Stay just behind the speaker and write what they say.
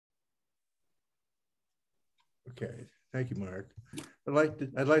Okay, thank you, Mark.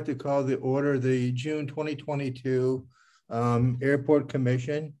 I'd like to call the order the June 2022 Airport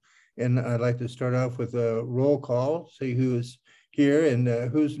Commission, and I'd like to start off with a roll call, see who's here and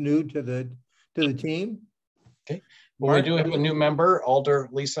who's new to the team. Okay, well, we do have a new member, Alder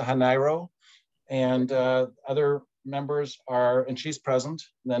Lisa Hanairo, and other members are, and she's present.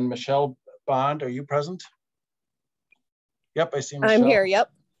 Then Michelle Bond, are you present? Yep, I see Michelle. I'm here,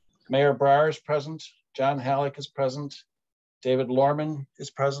 yep. Mayor Breyer is present. John Halleck is present. David Lorman is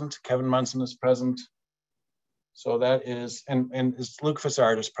present. Kevin Munson is present. So that is, and Luke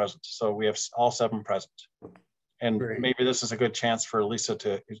Fassard is present. So we have all 7 present. And great. Maybe this is a good chance for Lisa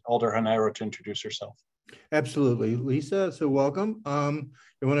Alder Hanairo to introduce herself. Absolutely, Lisa, so welcome.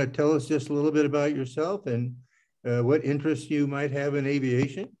 You want to tell us just a little bit about yourself and what interests you might have in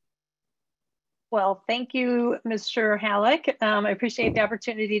aviation? Well, thank you, Mr. Halleck. I appreciate the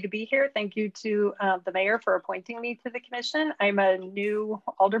opportunity to be here. Thank you to the mayor for appointing me to the commission. I'm a new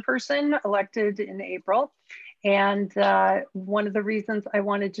alderperson elected in April. And one of the reasons I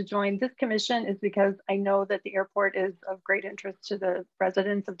wanted to join this commission is because I know that the airport is of great interest to the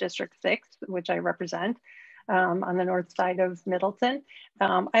residents of District 6, which I represent on the north side of Middleton.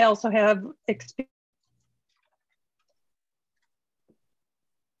 I also have experience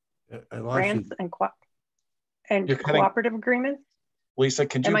grants and cooperative agreements. Lisa,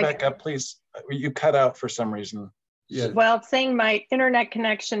 could you back up, please? You cut out for some reason. Yeah. Well, it's saying my internet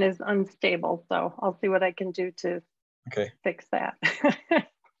connection is unstable, so I'll see what I can do to fix that.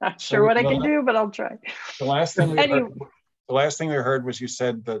 Not sure what I can do, but I'll try. The last thing we heard was you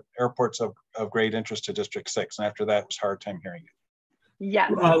said that airport's of great interest to District 6, and after that, it was a hard time hearing you.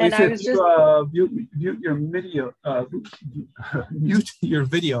 Yes, and Lisa, I was just mute your video. Mute your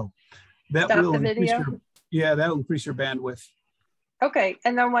video. That will increase that will increase your bandwidth. Okay,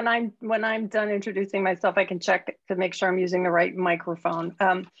 and then when I'm done introducing myself, I can check to make sure I'm using the right microphone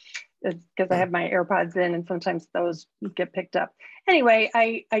because I have my AirPods in and sometimes those get picked up. Anyway,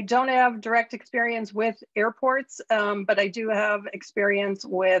 I don't have direct experience with airports, but I do have experience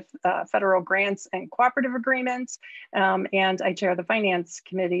with federal grants and cooperative agreements, and I chair the finance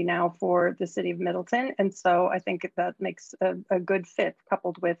committee now for the city of Middleton. And so I think that makes a good fit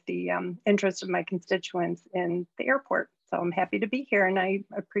coupled with the interest of my constituents in the airport. So I'm happy to be here and I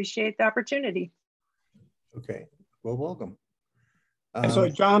appreciate the opportunity. Okay, well, welcome. So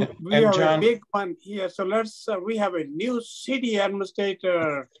John, we have a big one here. So let's, we have a new city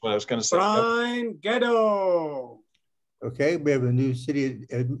administrator. What I was going to say. Brian Ghetto. Okay, we have a new city,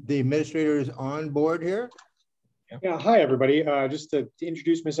 the administrator is on board here. Yeah, hi everybody. Just to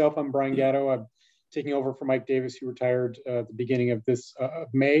introduce myself, I'm Brian Gatto. I'm taking over for Mike Davis, who retired at the beginning of this of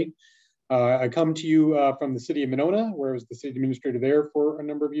May. I come to you from the city of Monona, where I was the city administrator there for a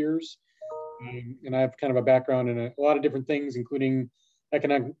number of years. And I have kind of a background in a lot of different things, including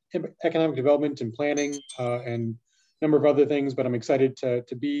economic development and planning and a number of other things, but I'm excited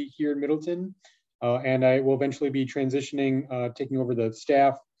to be here in Middleton. And I will eventually be transitioning, taking over the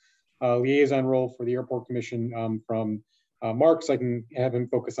staff liaison role for the Airport Commission from Mark, so I can have him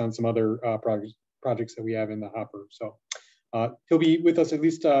focus on some other projects that we have in the hopper. So he'll be with us at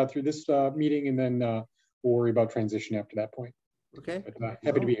least through this meeting, and then we'll worry about transition after that point. Okay. But,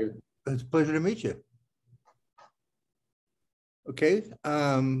 happy to be here. It's a pleasure to meet you. Okay,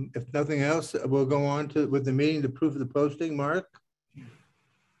 if nothing else, we'll go on with the meeting to prove the posting. Mark?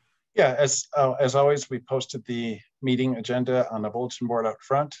 Yeah, as always, we posted the meeting agenda on the bulletin board out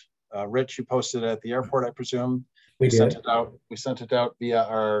front. Rich, you posted it at the airport, I presume. We sent it out. We sent it out via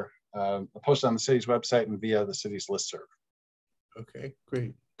our post on the city's website and via the city's listserv. Okay,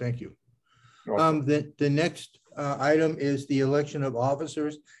 great. Thank you. The next item is the election of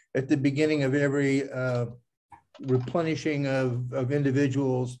officers. At the beginning of every replenishing of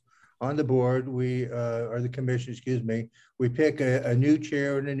individuals on the board, or the commission, excuse me, we pick a new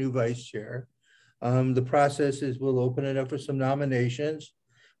chair and a new vice chair. The process is we'll open it up for some nominations.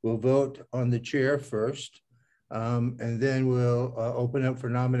 We'll vote on the chair first, and then we'll open up for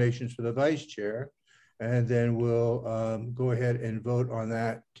nominations for the vice chair, and then we'll go ahead and vote on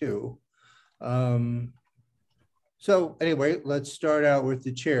that too. So anyway, let's start out with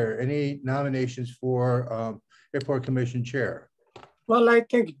the chair. Any nominations for Airport Commission chair? Well, I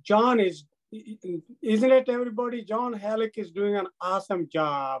think John is, isn't it everybody? John Halleck is doing an awesome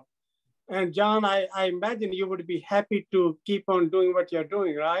job. And John, I imagine you would be happy to keep on doing what you're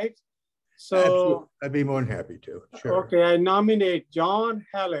doing, right? So absolutely. I'd be more than happy to, sure. Okay, I nominate John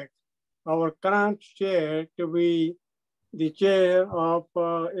Halleck, our current chair, to be the chair of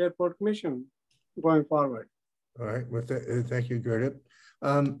Airport Commission going forward. All right, with that, thank you, Gerda.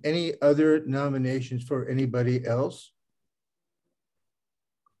 Any other nominations for anybody else?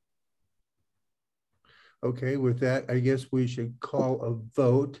 Okay, with that, I guess we should call a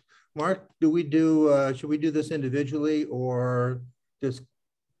vote. Mark, should we do this individually or just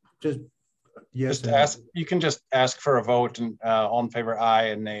yes? Just ask, you can just ask for a vote and all in favor, aye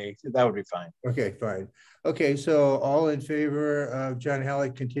and nay. That would be fine. Okay, fine. Okay, so all in favor of John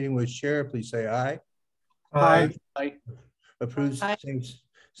Halleck continuing as chair, please say aye. Aye. Aye. Approves,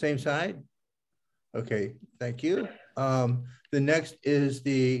 same side? Okay, thank you. The next is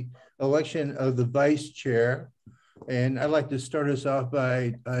the election of the vice chair. And I'd like to start us off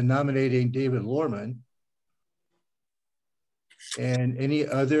by nominating David Lorman. And any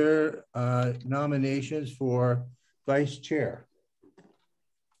other nominations for vice chair?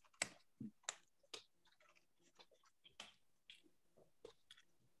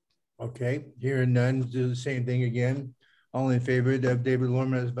 Okay, hearing none, do the same thing again. All in favor of David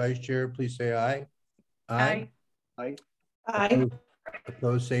Lorman as vice chair, please say aye. Aye. Aye. Aye.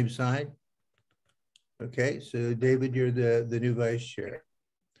 Opposed, same sign. Okay, so David, you're the new vice chair.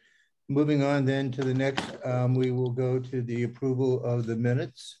 Moving on then to the next, we will go to the approval of the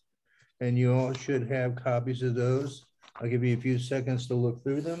minutes. And you all should have copies of those. I'll give you a few seconds to look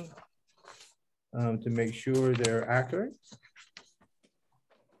through them to make sure they're accurate.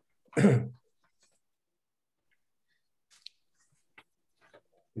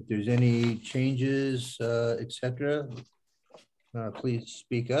 If there's any changes, etc., please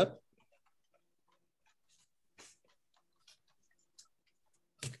speak up.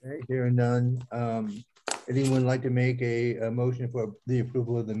 Okay, hearing none. Anyone like to make a motion for the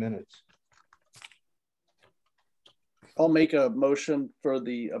approval of the minutes? I'll make a motion for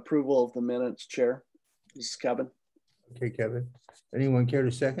the approval of the minutes, Chair. This is Kevin. Okay, Kevin. Anyone care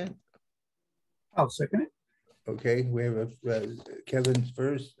to second? I'll second it. Okay, we have Kevin's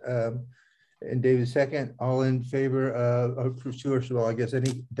first and David second. All in favor of, first of all, I guess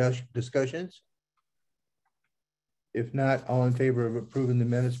any discussions? If not, all in favor of approving the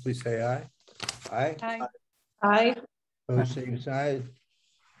minutes, please say aye. Aye. Aye. Aye. Opposed, same side.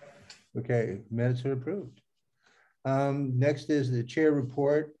 Okay, minutes are approved. Next is the chair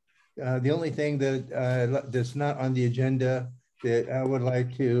report. The only thing that that's not on the agenda that I would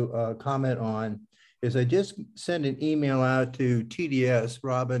like to comment on is I just sent an email out to TDS,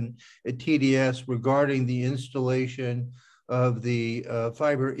 Robin at TDS, regarding the installation of the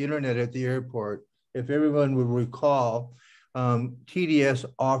fiber internet at the airport. If everyone would recall, TDS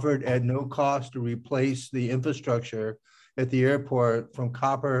offered at no cost to replace the infrastructure at the airport from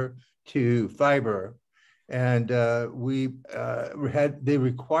copper to fiber. And they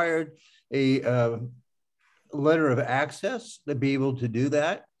required a letter of access to be able to do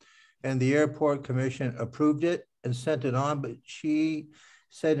that. And the airport commission approved it and sent it on, but she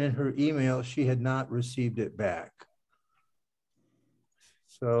said in her email she had not received it back.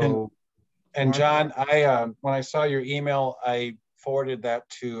 So, and John, when I saw your email, I forwarded that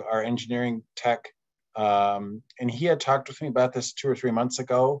to our engineering tech, and he had talked with me about this 2 or 3 months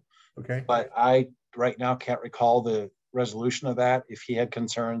ago. Okay. But I right now can't recall the resolution of that. If he had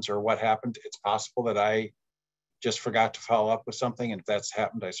concerns or what happened, it's possible that I just forgot to follow up with something. And if that's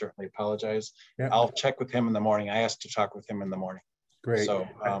happened, I certainly apologize. Yeah. I'll check with him in the morning. I asked to talk with him in the morning. Great. So,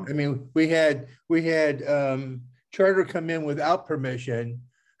 I mean, we had Charter come in without permission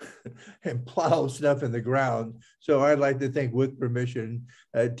and plow stuff in the ground. So I'd like to think with permission,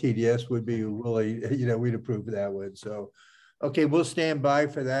 TDS would be willing, we'd approve that one. So, okay, we'll stand by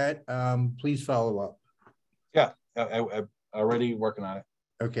for that. Please follow up. Yeah, I'm already working on it.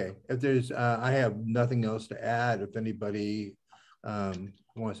 Okay, if there's, I have nothing else to add. If anybody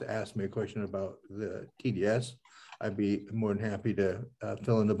wants to ask me a question about the TDS, I'd be more than happy to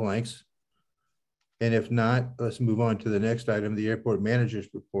fill in the blanks. And if not, let's move on to the next item, the airport manager's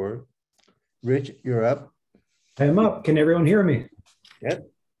report. Rich, you're up. I am up. Can everyone hear me? Yep.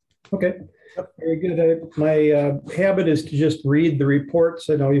 Okay, very good. My habit is to just read the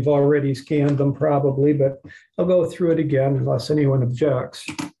reports. I know you've already scanned them probably, but I'll go through it again unless anyone objects.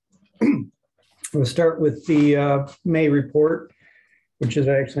 We'll start with the May report, which is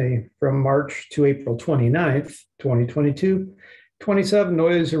actually from March to April 29th, 2022. 27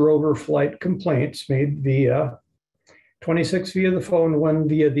 noise or overflight complaints made via 26 via the phone, 1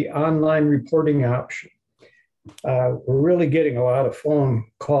 via the online reporting option. We're really getting a lot of phone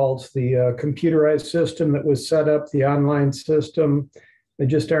calls. The computerized system that was set up, the online system, they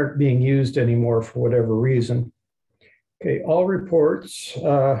just aren't being used anymore for whatever reason. Okay, all reports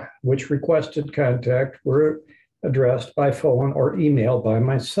which requested contact were addressed by phone or email by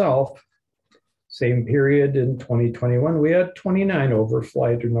myself. Same period in 2021, we had 29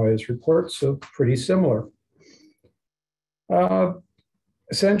 overflight or noise reports, so pretty similar.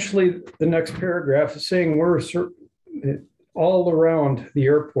 Essentially, the next paragraph is saying we're all around the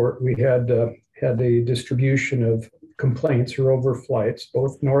airport. We had a distribution of complaints or overflights,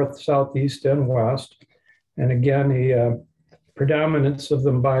 both north, south, east, and west. And again, a predominance of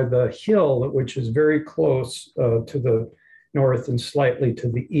them by the hill, which is very close to the north and slightly to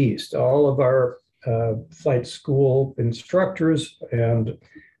the east. All of our flight school instructors and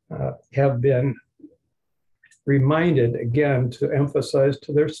have been reminded again to emphasize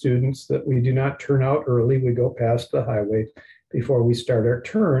to their students that we do not turn out early. We go past the highway before we start our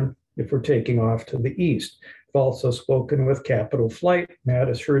turn if we're taking off to the east. I've also spoken with Capital Flight. Matt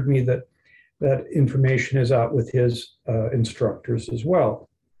assured me that that information is out with his instructors as well.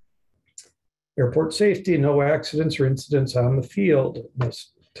 Airport safety, no accidents or incidents on the field in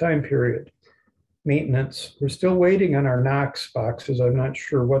this time period. Maintenance, we're still waiting on our Knox boxes. I'm not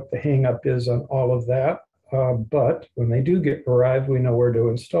sure what the hang up is on all of that, but when they do arrive, we know where to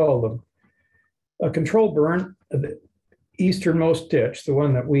install them. A control burn, the easternmost ditch, the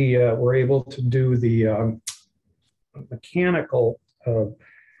one that we were able to do the mechanical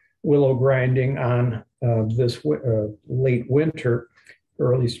willow grinding on this late winter,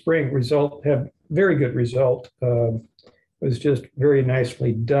 early spring, had very good result. It was just very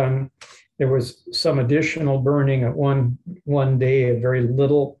nicely done. There was some additional burning at one day, very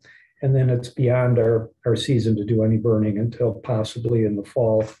little, and then it's beyond our season to do any burning until possibly in the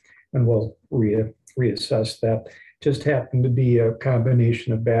fall, and we'll reassess that. Just happened to be a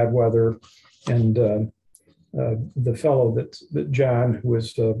combination of bad weather and the fellow that John who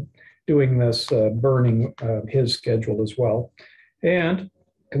was doing this burning, his schedule as well. And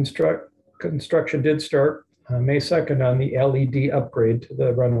construction did start May 2nd on the LED upgrade to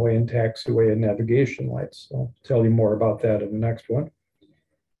the runway and taxiway and navigation lights. So I'll tell you more about that in the next one.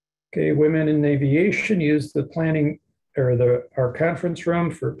 Okay, women in aviation use the planning or our conference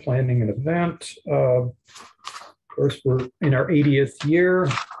room for planning an event. Of course, we're in our 80th year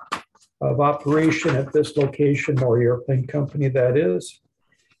of operation at this location, Maury Airplane Company, that is.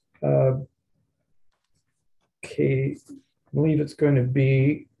 Okay, I believe it's going to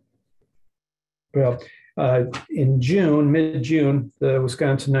be, well, in June, mid-June, the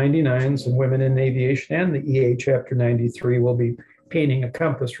Wisconsin 99s and Women in Aviation and the EA Chapter 93 will be painting a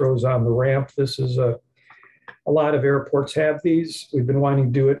compass rose on the ramp. This is a lot of airports have these. We've been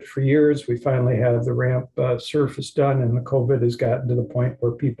wanting to do it for years. We finally have the ramp surface done, and the COVID has gotten to the point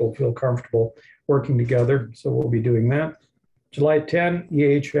where people feel comfortable working together. So we'll be doing that. July 10,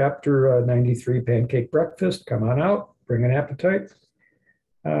 EA Chapter 93 Pancake Breakfast. Come on out, bring an appetite.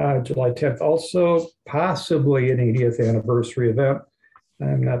 July 10th, also possibly an 80th anniversary event.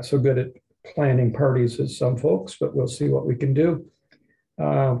 I'm not so good at planning parties as some folks, but we'll see what we can do.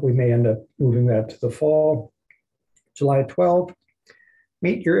 We may end up moving that to the fall. July 12th,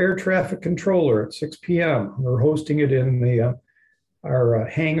 meet your air traffic controller at 6 p.m. We're hosting it in our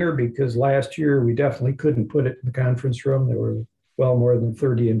hangar because last year we definitely couldn't put it in the conference room. There were well more than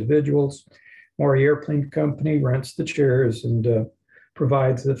 30 individuals. Maury Airplane Company rents the chairs and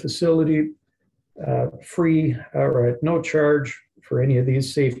provides the facility free or at no charge for any of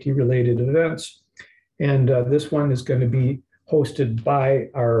these safety related events. And this one is going to be hosted by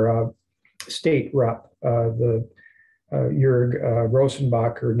our state rep, the Jörg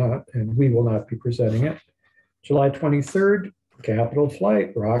Rosenbacher, and we will not be presenting it. July 23rd, Capital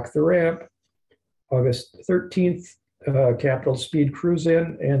Flight, Rock the Ramp. August 13th, Capital Speed Cruise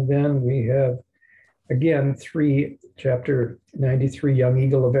In, and then we have again 3 Chapter 93 Young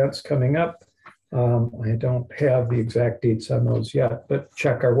Eagle events coming up. I don't have the exact dates on those yet, but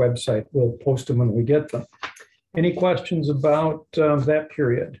check our website. We'll post them when we get them. Any questions about that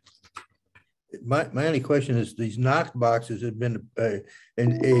period? My only question is these knock boxes have been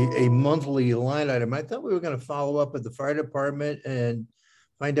a monthly line item. I thought we were going to follow up with the fire department and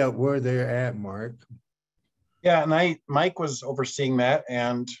find out where they're at, Mark. Yeah, and Mike was overseeing that,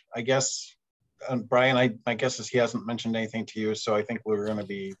 and I guess Brian, my guess is he hasn't mentioned anything to you, so I think we're going to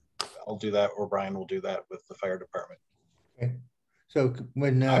be, I'll do that, or Brian will do that with the fire department. Okay. So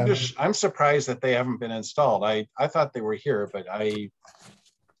when I'm surprised that they haven't been installed. I thought they were here, but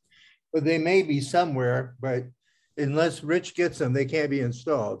well, they may be somewhere, but unless Rich gets them, they can't be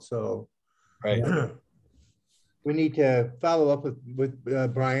installed. So right. We need to follow up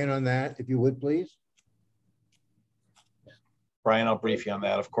with Brian on that, if you would, please. Brian, I'll brief you on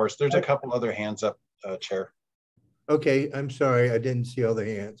that. Of course, there's a couple other hands up, Chair. Okay, I'm sorry, I didn't see all the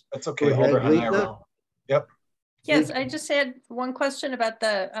hands. That's okay. Alder Haniro. Yep. Yes, I just had one question about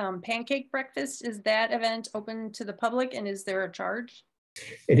the pancake breakfast. Is that event open to the public and is there a charge?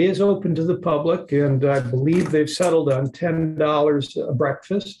 It is open to the public, and I believe they've settled on $10 a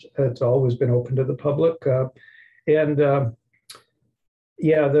breakfast. It's always been open to the public. Yeah,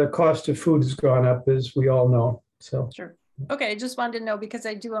 the cost of food has gone up, as we all know. So sure. Okay, I just wanted to know because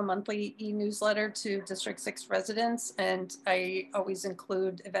I do a monthly e-newsletter to District 6 residents, and I always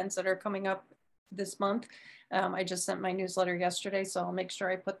include events that are coming up this month. I just sent my newsletter yesterday, so I'll make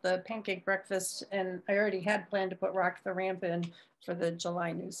sure I put the pancake breakfast, and I already had planned to put Rock the Ramp in for the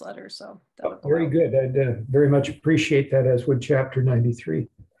July newsletter. So very good. I'd very much appreciate that, as would Chapter 93.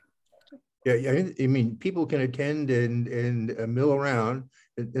 Yeah, I mean, people can attend and mill around.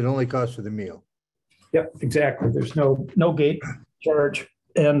 It only costs for the meal. Yep, exactly. There's no gate charge.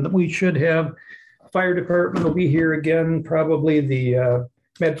 And we should have, fire department will be here again, probably the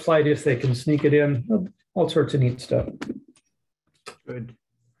med flight if they can sneak it in, all sorts of neat stuff. Good.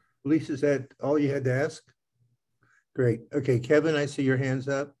 Lisa, is that all you had to ask? Great. Okay, Kevin, I see your hands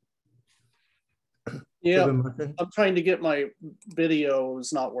up. Yeah, I'm trying to get my video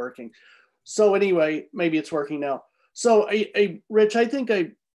is not working. So anyway, maybe it's working now. So Rich, I think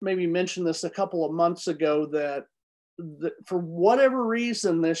I maybe mentioned this a couple of months ago that for whatever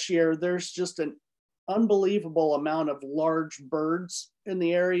reason this year, there's just an unbelievable amount of large birds in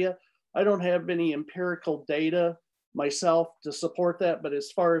the area. I don't have any empirical data myself to support that, but as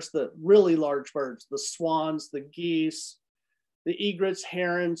far as the really large birds, the swans, the geese, the egrets,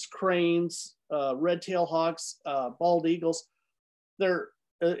 herons, cranes, red-tailed hawks, bald eagles,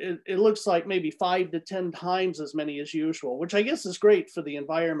 it looks like maybe 5 to 10 times as many as usual, which I guess is great for the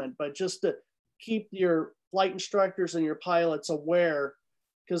environment, but just to keep your flight instructors and your pilots aware,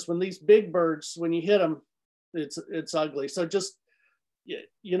 because when these big birds, when you hit them, it's ugly. So just,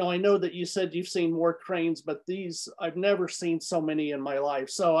 you know, I know that you said you've seen more cranes, but these, I've never seen so many in my life.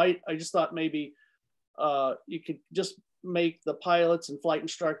 So I just thought maybe you could just make the pilots and flight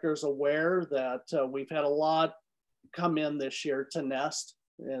instructors aware that we've had a lot come in this year to nest,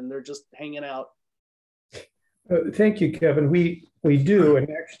 and they're just hanging out. Thank you, Kevin. We do, and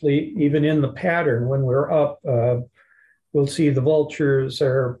actually even in the pattern when we're up, we'll see the vultures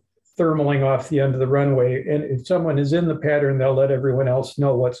are thermaling off the end of the runway, and if someone is in the pattern, they'll let everyone else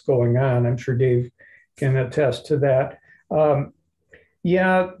know what's going on. I'm sure Dave can attest to that.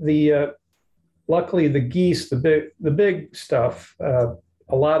 Yeah, luckily the geese, the big stuff, a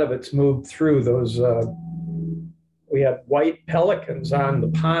lot of it's moved through those. We had white pelicans on the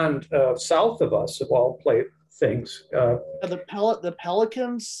pond south of us, of all things. The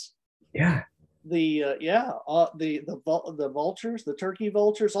pelicans. Yeah. The vultures, the turkey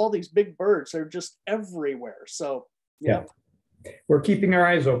vultures, all these big birds, they're just everywhere. So yeah. We're keeping our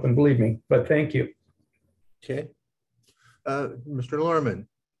eyes open, believe me. But thank you. Okay, Mr. Lorman.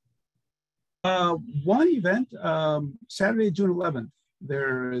 One event, Saturday, June 11th.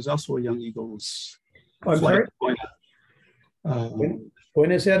 There is also a Young Eagles flight going on.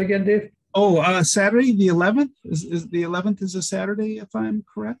 When is that again, Dave? Oh, Saturday the 11th. Is the 11th is a Saturday, if I'm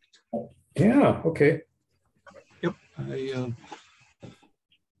correct? Yeah. Okay. Yep. I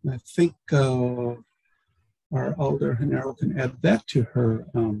think our Alder Hanero can add that to her.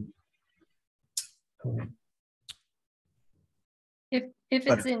 If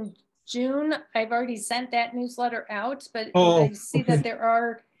it's in June, I've already sent that newsletter out, but I see that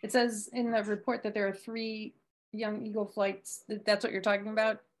it says in the report that there are 3 Young Eagle flights. That's what you're talking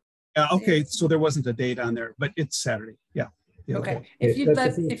about? Yeah, okay, so there wasn't a date on there, but it's Saturday. Yeah. Okay. If you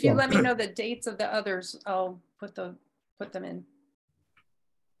let me know the dates of the others, I'll put them in.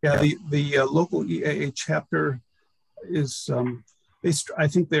 Yeah, the local EAA chapter is I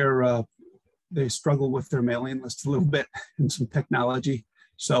think they struggle with their mailing list a little bit and some technology.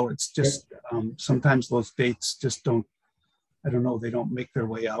 So it's just sometimes those dates just don't, I don't know, they don't make their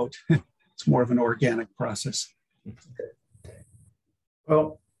way out. It's more of an organic process.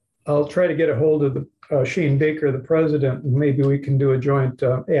 Well, I'll try to get a hold of the Shane Baker, the president, and maybe we can do a joint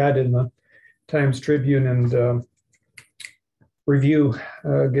ad in the Times Tribune and review,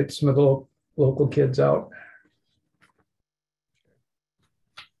 get some of the local kids out.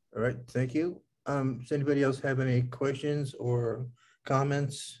 All right, thank you. Does anybody else have any questions or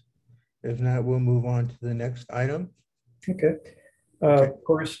comments? If not, we'll move on to the next item. Okay. Of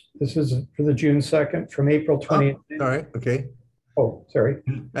course, this is for the June 2nd from April 20th. All right, okay. Oh, sorry.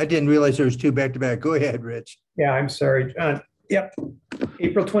 I didn't realize there was 2 back-to-back. Go ahead, Rich. Yeah, I'm sorry, John. Yep.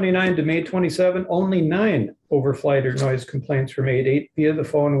 April 29 to May 27, only 9 overflight or noise complaints were made, 8 via the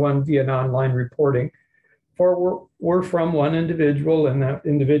phone, 1 via an online reporting. were from one individual, and that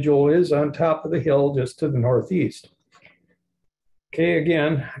individual is on top of the hill just to the northeast. Okay,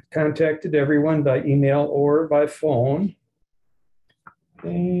 again, contacted everyone by email or by phone.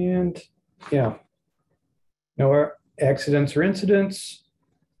 And yeah, no accidents or incidents.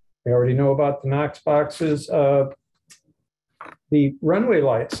 We already know about the Knox boxes. The runway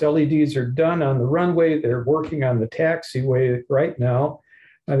lights, LEDs are done on the runway. They're working on the taxiway right now.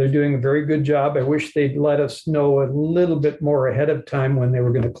 They're doing a very good job. I wish they'd let us know a little bit more ahead of time when they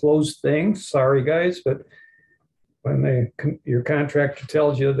were going to close things. Sorry, guys, but when your contractor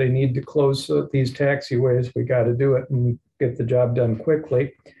tells you they need to close these taxiways, we got to do it and get the job done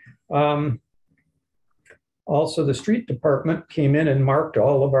quickly. Also, the street department came in and marked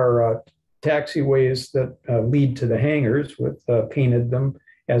all of our taxiways that lead to the hangars with painted them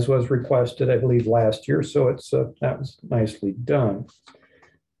as was requested, I believe, last year. So it's that was nicely done.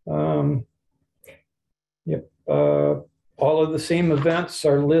 Yep. All of the same events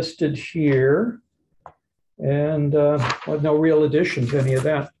are listed here, and no real addition to any of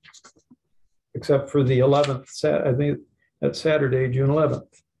that, except for the 11th. I think that's Saturday, June 11th,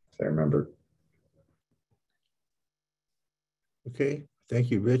 if I remember. Okay,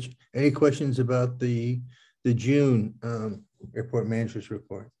 thank you, Rich. Any questions about the June airport manager's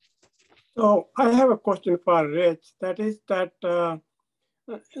report? So I have a question for Rich. That is that,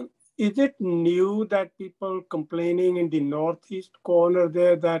 is it new that people complaining in the northeast corner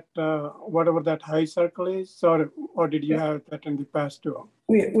there that whatever that high circle is, or did you have that in the past too?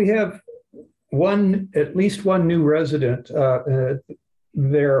 We have at least one new resident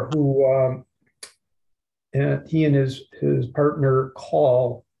there who he and his partner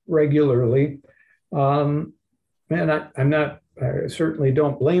call regularly. And I certainly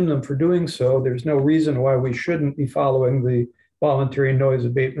don't blame them for doing so. There's no reason why we shouldn't be following the voluntary noise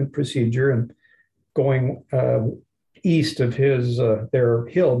abatement procedure and going east of their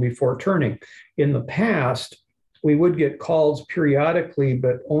hill before turning. In the past, we would get calls periodically,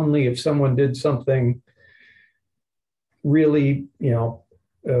 but only if someone did something really,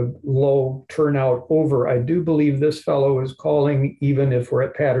 low turnout over. I do believe this fellow is calling even if we're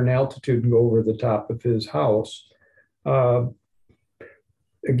at pattern altitude and go over the top of his house.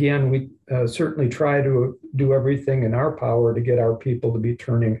 Again, we certainly try to do everything in our power to get our people to be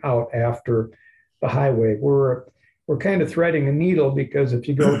turning out after the highway. We're kind of threading a needle because if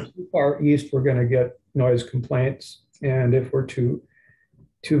you go too far east, we're going to get noise complaints. And if we're too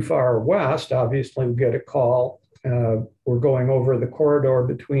far west, obviously we get a call. We're going over the corridor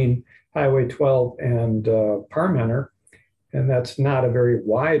between Highway 12 and Parmenter, and that's not a very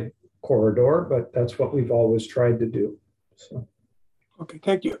wide corridor, but that's what we've always tried to do. So. Okay,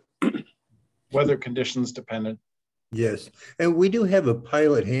 thank you. Weather conditions dependent. Yes, and we do have a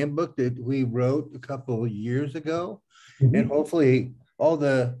pilot handbook that we wrote a couple of years ago, and hopefully all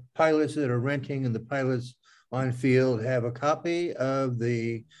the pilots that are renting and the pilots on field have a copy of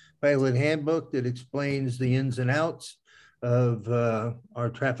the pilot handbook that explains the ins and outs of our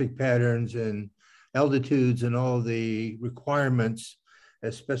traffic patterns and altitudes and all the requirements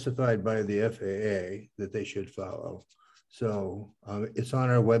as specified by the FAA that they should follow. So it's on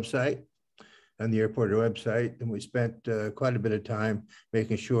our website, on the airport website, and we spent quite a bit of time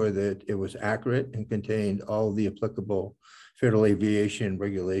making sure that it was accurate and contained all the applicable federal aviation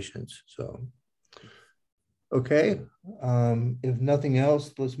regulations. So, okay, if nothing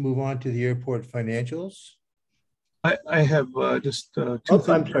else, let's move on to the airport financials. I have just two things.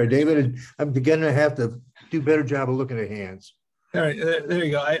 I'm sorry, David, I'm going to have to do a better job of looking at hands. All right, there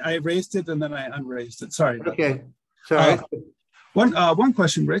you go. I raised it and then I unraised it. Sorry. Okay, sorry. One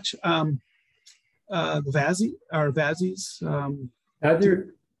question, Rich. The VASIs.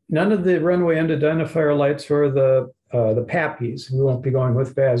 None of the runway end identifier lights or the PAPIs. We won't be going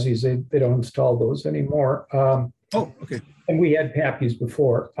with VASIs. They don't install those anymore. Okay. And we had PAPIs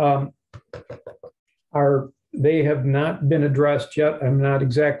before. They have not been addressed yet. I'm not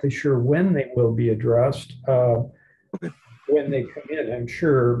exactly sure when they will be addressed. When they come in, I'm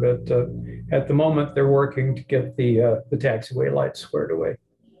sure, but at the moment they're working to get the taxiway lights squared away.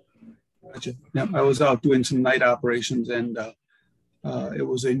 Gotcha. Yeah, I was out doing some night operations, and it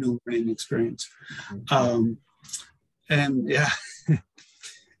was a new learning experience. And yeah,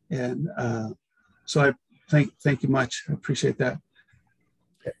 and so I thank you much. I appreciate that.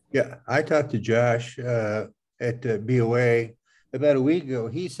 Yeah, I talked to Josh at BOA about a week ago.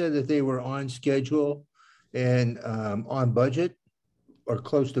 He said that they were on schedule and on budget or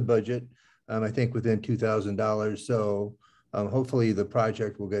close to budget. I think within $2,000. So hopefully the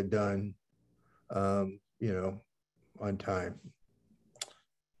project will get done, on time.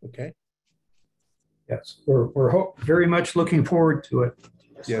 Okay. Yes, we're very much looking forward to it.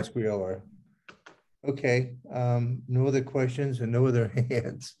 Yes, we all are. Okay, no other questions and no other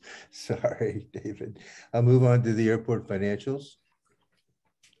hands. Sorry, David. I'll move on to the airport financials.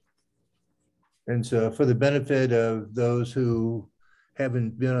 And so for the benefit of those who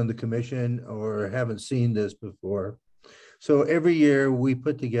haven't been on the commission or haven't seen this before. So every year we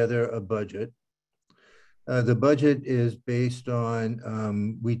put together a budget. The budget is based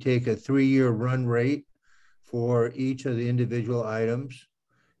on, we take a 3-year run rate for each of the individual items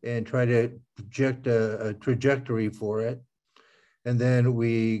and try to project a trajectory for it. And then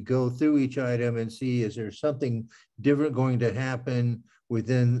we go through each item and see, is there something different going to happen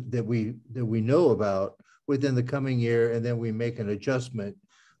within that we know about within the coming year? And then we make an adjustment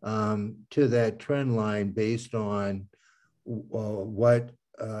to that trend line based on what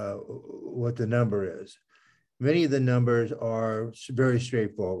the number is. Many of the numbers are very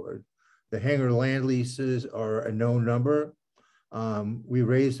straightforward. The hangar land leases are a known number. We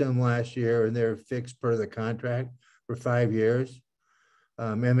raised them last year and they're fixed per the contract for 5 years.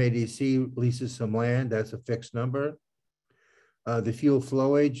 MADC leases some land, that's a fixed number. The fuel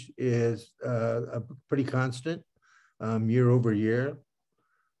flowage is pretty constant year over year.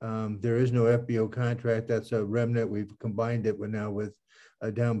 There is no FBO contract, that's a remnant. We've combined it with now with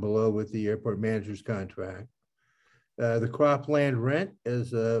down below with the airport manager's contract. The cropland rent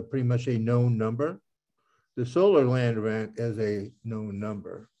is pretty much a known number. The solar land rent is a known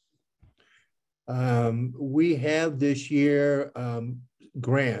number. We have this year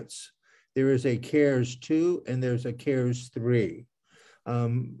grants. There is a CARES 2 and there's a CARES 3.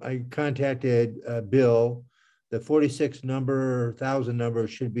 I contacted Bill. The 46,000 number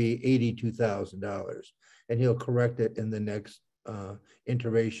should be $82,000, and he'll correct it in the next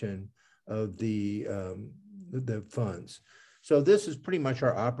iteration of the funds. So this is pretty much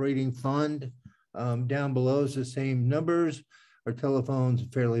our operating fund. Down below is the same numbers. Our telephone's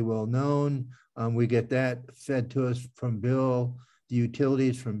fairly well known. We get that fed to us from Bill, the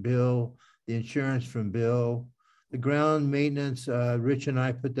utilities from Bill, the insurance from Bill, the ground maintenance. Rich and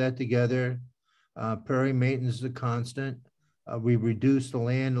I put that together. Prairie maintenance is a constant. We reduced the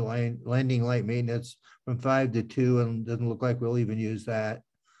landing light maintenance from 5 to 2, and doesn't look like we'll even use that.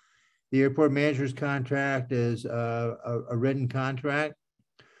 The airport manager's contract is a written contract.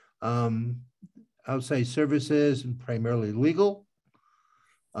 Outside services and primarily legal.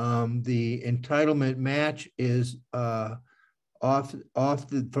 The entitlement match is off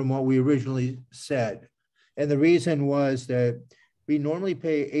from what we originally said. And the reason was that we normally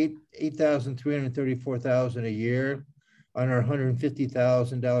pay $8,334,000 a year on our $150,000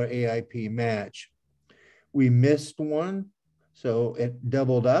 AIP match. We missed one, so it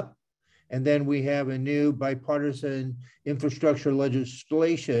doubled up. And then we have a new bipartisan infrastructure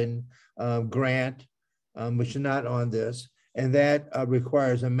legislation grant, which is not on this, and that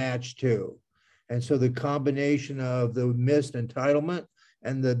requires a match too. And so the combination of the missed entitlement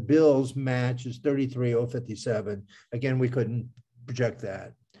and the bills match is $33,057. Again, we couldn't project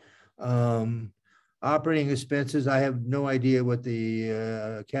that. Operating expenses, I have no idea what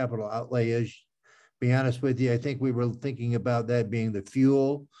the capital outlay is. Be honest with you, I think we were thinking about that being the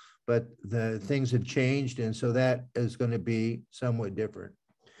fuel, but the things have changed, and so that is going to be somewhat different.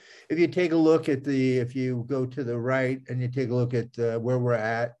 If you take a look at if you go to the right and you take a look at where we're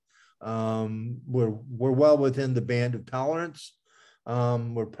at, we're well within the band of tolerance.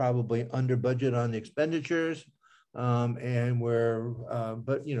 We're probably under budget on the expenditures, and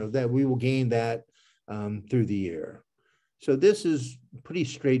but you know that we will gain that through the year. So this is pretty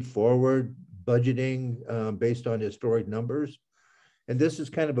straightforward budgeting based on historic numbers. And this is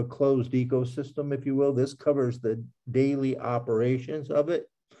kind of a closed ecosystem, if you will. This covers the daily operations of it.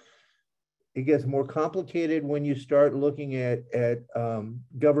 It gets more complicated when you start looking at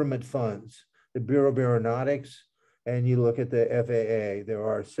government funds, the Bureau of Aeronautics, and you look at the FAA. There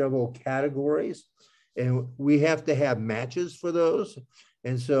are several categories, and we have to have matches for those.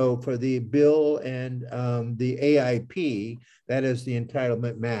 And so for the bill and the AIP, that is the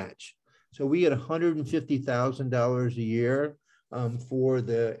entitlement match. So we get $150,000 a year for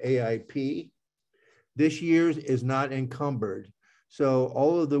the AIP. This year's is not encumbered. So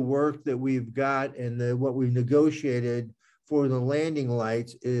all of the work that we've got and what we've negotiated for the landing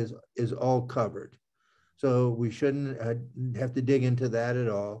lights is all covered. So we shouldn't have to dig into that at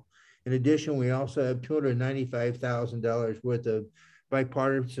all. In addition, we also have $295,000 worth of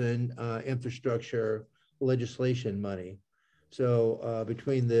bipartisan infrastructure legislation money. So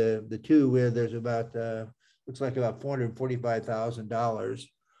between the two, there's about, looks like about $445,000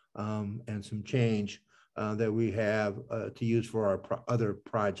 and some change that we have to use for our other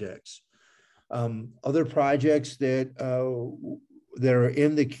projects. Other projects that that are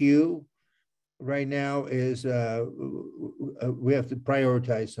in the queue right now is we have to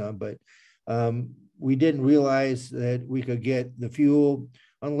prioritize some, but we didn't realize that we could get the fuel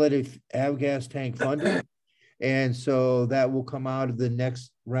unleaded avgas tank funding. And so that will come out of the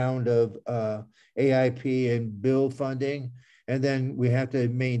next round of AIP and build funding. And then we have to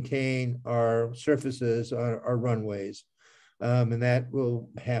maintain our surfaces, our runways. And that will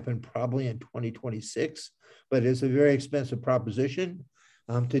happen probably in 2026, but it's a very expensive proposition.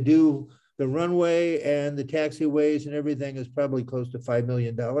 To do the runway and the taxiways and everything is probably close to $5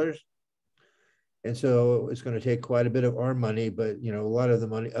 million. And so it's going to take quite a bit of our money, but a lot of the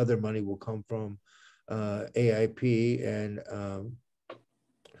money, other money will come from AIP and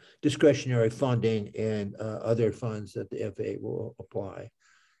discretionary funding and other funds that the FAA will apply.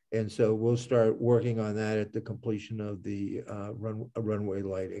 And so we'll start working on that at the completion of the runway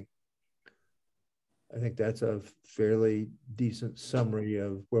lighting. I think that's a fairly decent summary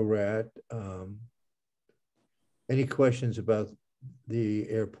of where we're at. Any questions about the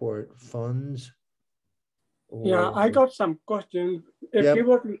airport funds? Yeah, I got some questions. If you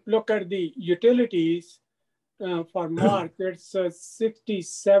were to look at the utilities for March, it's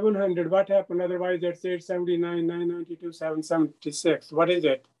 6,700. What happened? Otherwise, it's 879, 992, 776. What is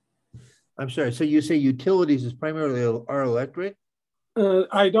it? I'm sorry. So you say utilities is primarily our electric?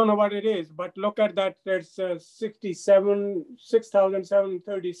 I don't know what it is, but look at that. There's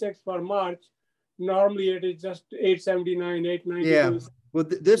 6,736 for March. Normally, it is just 879, 892. Yeah. Well,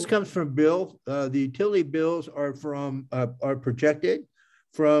 this comes from bill. The utility bills are from are projected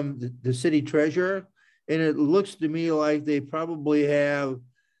from the city treasurer, and it looks to me like they probably have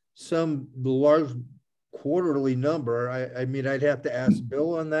some large quarterly number. I mean, I'd have to ask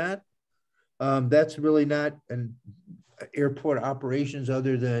Bill on that. That's really not an airport operations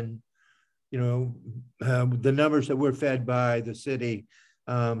other than, the numbers that we're fed by the city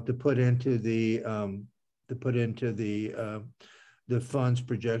to put into the funds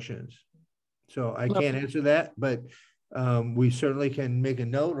projections. So I can't answer that, but we certainly can make a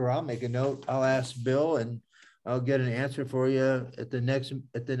note, or I'll make a note. I'll ask Bill and I'll get an answer for you at the next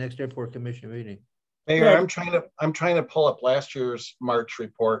airport commission meeting. Mayor, I'm trying to pull up last year's March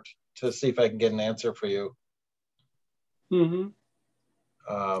report to see if I can get an answer for you. Mm-hmm.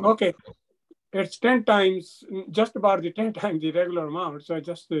 Okay. It's 10 times, just about the 10 times the regular amount. So it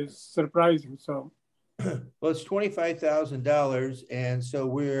just is surprising. So, well, it's $25,000. And so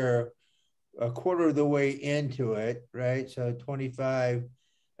we're a quarter of the way into it, right? So 25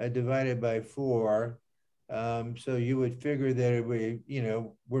 divided by 4. So you would figure that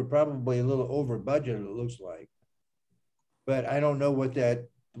we're probably a little over budget, it looks like. But I don't know why there's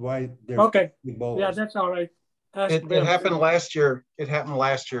okay. Yeah, that's all right. It happened last year. It happened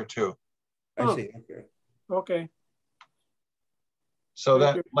last year too. I see. Okay. Okay. So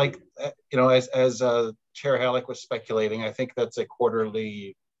that, as Chair Halleck was speculating, I think that's a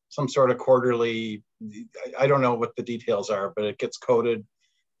quarterly, some sort of quarterly. I don't know what the details are, but it gets coded.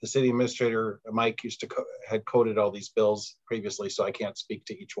 The city administrator, Mike, had coded all these bills previously, so I can't speak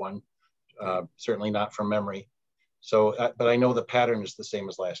to each one. Certainly not from memory. So, but I know the pattern is the same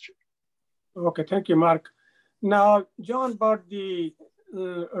as last year. Okay, thank you, Mark. Now, John, about the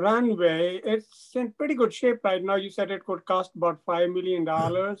runway, it's in pretty good shape right now. You said it could cost about $5 million.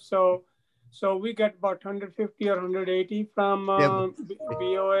 So we get about 150 or 180 from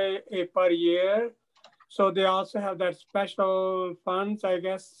BOA per year. So they also have that special funds, I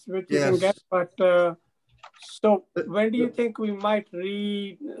guess, which you can get. But so when do you think we might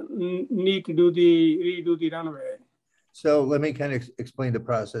need to redo the runway? So let me kind of explain the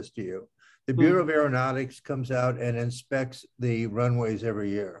process to you. The Bureau of Aeronautics comes out and inspects the runways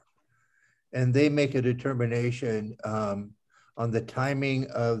every year. And they make a determination on the timing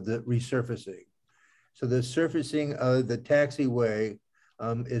of the resurfacing. So the surfacing of the taxiway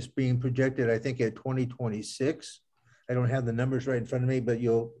is being projected, I think, at 2026. I don't have the numbers right in front of me, but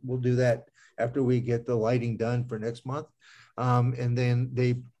we'll do that after we get the lighting done for next month. And then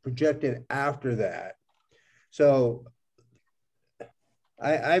they project it after that. So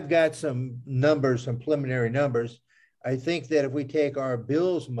I've got some numbers, some preliminary numbers. I think that if we take our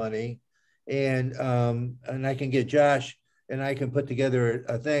bills money and I can get Josh and I can put together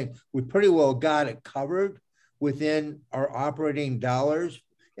a thing, we pretty well got it covered within our operating dollars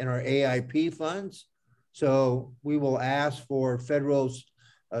and our AIP funds. So we will ask for federal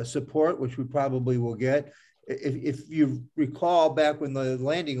support, which we probably will get. If you recall back when the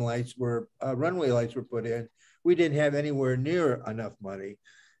landing lights were, runway lights were put in, we didn't have anywhere near enough money,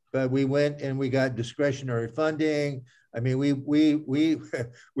 but we went and we got discretionary funding. I mean,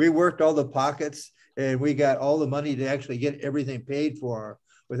 we worked all the pockets and we got all the money to actually get everything paid for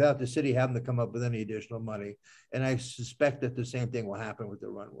without the city having to come up with any additional money. And I suspect that the same thing will happen with the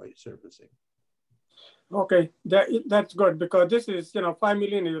runway surfacing. Okay, that's good, because this is, you know, 5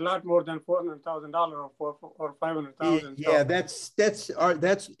 million is a lot more than $400,000 or 500,000. Yeah,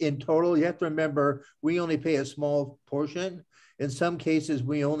 that's in total. You have to remember, we only pay a small portion. In some cases,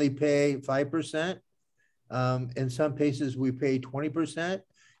 we only pay 5%. In some cases, we pay 20%.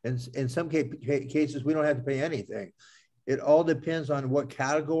 And in some cases, we don't have to pay anything. It all depends on what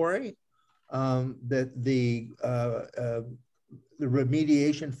category that the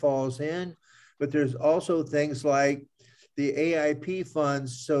remediation falls in. But there's also things like the AIP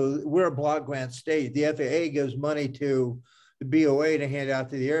funds. So we're a block grant state. The FAA gives money to the BOA to hand out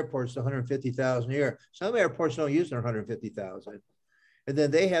to the airports, $150,000 a year. Some airports don't use their $150,000. And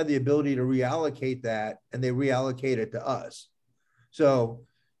then they have the ability to reallocate that, and they reallocate it to us. So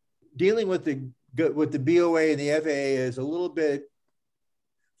dealing with the BOA and the FAA is a little bit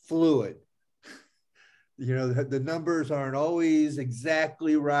fluid. You know, the numbers aren't always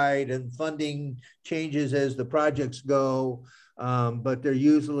exactly right, and funding changes as the projects go, but they're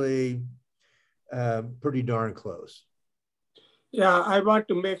usually pretty darn close. Yeah, I want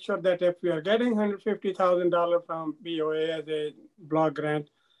to make sure that if we are getting $150,000 from BOA as a block grant,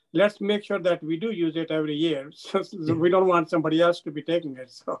 let's make sure that we do use it every year. So we don't want somebody else to be taking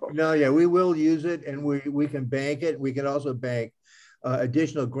it. So no, yeah, we will use it, and we can bank it. We can also bank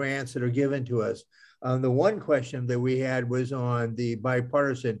additional grants that are given to us. The one question that we had was on the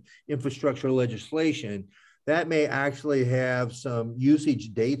bipartisan infrastructure legislation. That may actually have some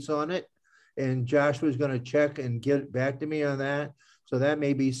usage dates on it. And Josh was going to check and get back to me on that. So that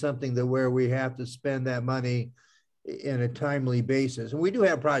may be something that where we have to spend that money in a timely basis. And we do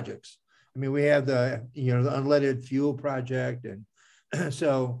have projects. I mean, we have the unleaded fuel project. And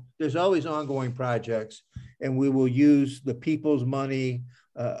so there's always ongoing projects, and we will use the people's money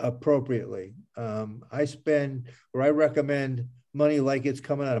appropriately. I recommend money like it's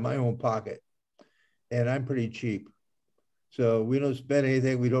coming out of my own pocket, and I'm pretty cheap. So we don't spend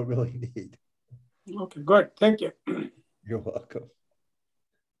anything we don't really need. Okay, good. Thank you. You're welcome.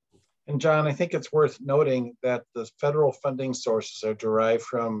 And John, I think it's worth noting that the federal funding sources are derived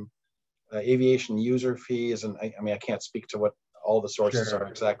from aviation user fees. And I mean, I can't speak to what all the sources are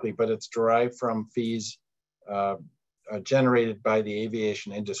exactly, but it's derived from fees generated by the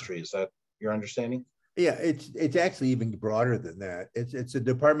aviation industry. Is that your understanding? Yeah, it's actually even broader than that. It's a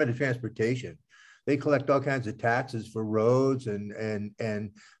Department of Transportation. They collect all kinds of taxes for roads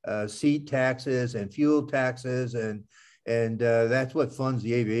and seat taxes and fuel taxes, and that's what funds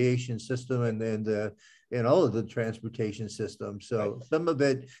the aviation system and all of the transportation system. So right. Some of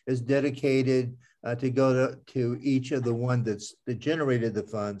it is dedicated to go to each of the one that generated the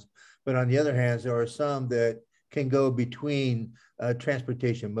funds, but on the other hand, there are some that can go between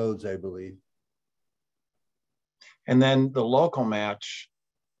transportation modes, I believe. And then the local match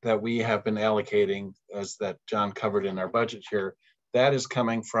that we have been allocating, as that John covered in our budget here, that is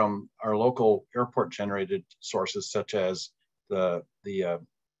coming from our local airport generated sources, such as the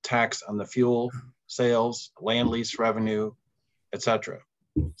tax on the fuel sales, land lease revenue, et cetera.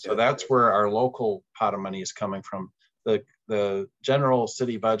 So that's where our local pot of money is coming from. The general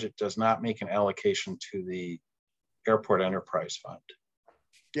city budget does not make an allocation to the Airport Enterprise Fund.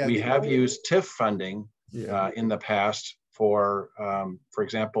 Yeah, we have used TIF funding in the past for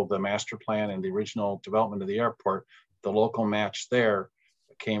example, the master plan and the original development of the airport. The local match there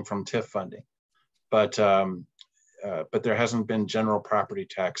came from TIF funding, but there hasn't been general property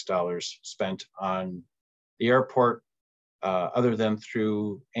tax dollars spent on the airport other than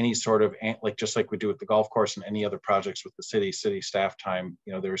through any sort of, like just like we do with the golf course and any other projects with the city staff time.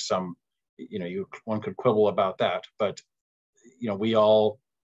 You know, there's some, one could quibble about that, but the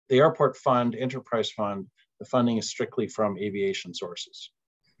airport fund, enterprise fund, the funding is strictly from aviation sources.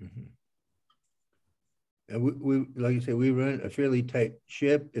 Mm-hmm. And we, like you say, we run a fairly tight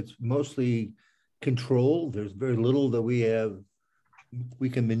ship. It's mostly controlled. There's very little that we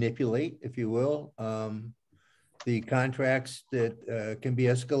can manipulate, if you will. The contracts that can be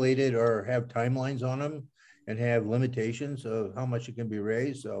escalated or have timelines on them and have limitations of how much it can be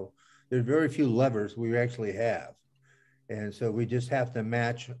raised. So there's very few levers we actually have. And so we just have to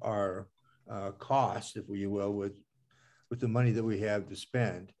match our costs, if you will, with the money that we have to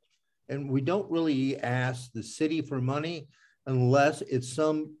spend. And we don't really ask the city for money unless it's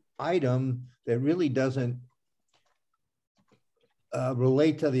some item that really doesn't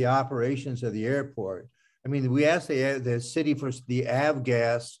relate to the operations of the airport. I mean, we asked the city for the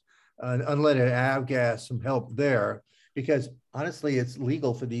avgas, unleaded avgas, some help there. because honestly, it's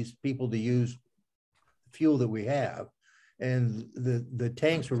legal for these people to use fuel that we have. And the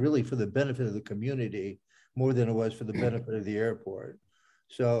tanks were really for the benefit of the community more than it was for the benefit of the airport.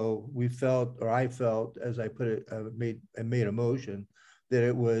 So we felt, or I felt, as I put it, made a motion, that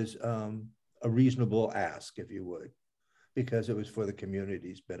it was a reasonable ask, if you would, because it was for the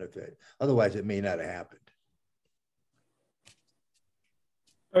community's benefit. Otherwise, it may not have happened.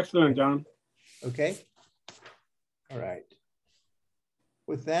 Excellent, John. Okay. All right.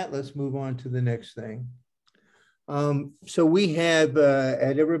 With that, let's move on to the next thing. So we have,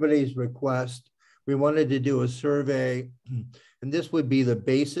 at everybody's request, we wanted to do a survey, and this would be the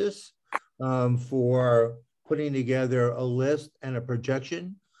basis for putting together a list and a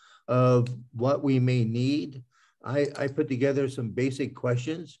projection of what we may need. I put together some basic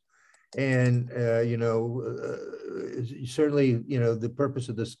questions, and certainly, the purpose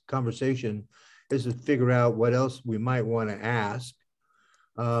of this conversation is to figure out what else we might want to ask.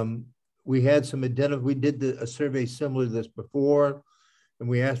 We had some we did a survey similar to this before, and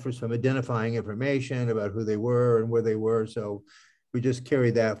we asked for some identifying information about who they were and where they were. So we just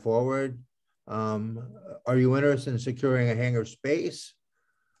carried that forward. Are you interested in securing a hangar space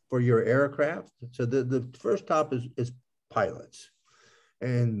for your aircraft? So the first top is pilots.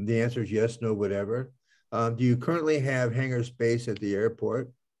 And the answer is yes, no, whatever. Do you currently have hangar space at the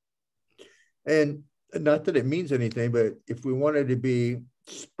airport? And not that it means anything, but if we wanted to be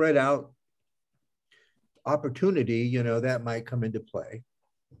spread out opportunity, that might come into play.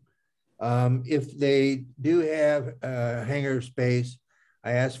 If they do have hangar space,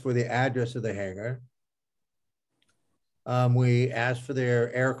 I asked for the address of the hangar. We asked for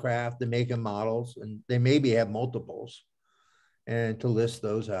their aircraft, the make and models, and they maybe have multiples, and to list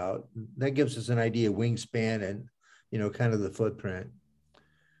those out. That gives us an idea of wingspan and, kind of the footprint.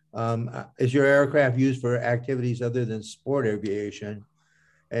 Is your aircraft used for activities other than sport aviation?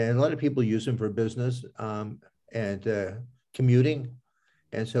 And a lot of people use them for business and commuting.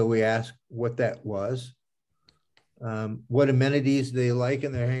 And so we asked what that was. What amenities they like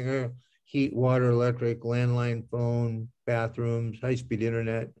in their hangar: heat, water, electric, landline, phone, bathrooms, high-speed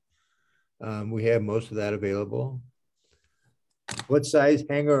internet. We have most of that available. What size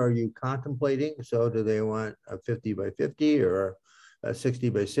hangar are you contemplating? So do they want a 50 by 50 or a 60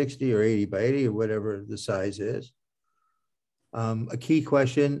 by 60 or 80 by 80 or whatever the size is? A key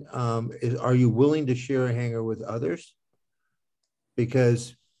question is, are you willing to share a hangar with others?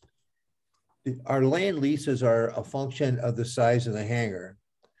 Because our land leases are a function of the size of the hangar.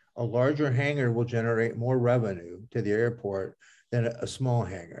 A larger hangar will generate more revenue to the airport than a small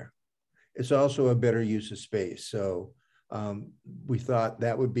hangar. It's also a better use of space. So we thought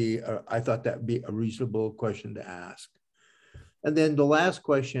that would be, I thought that would be a reasonable question to ask. And then the last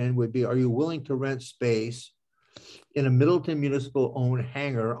question would be, are you willing to rent space in a Middleton municipal owned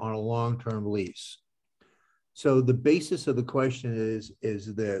hangar on a long-term lease? So the basis of the question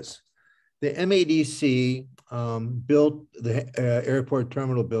is this. The MADC built the airport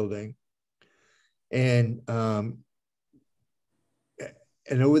terminal building, and over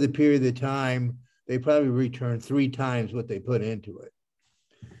the period of time, they probably returned 3 times what they put into it.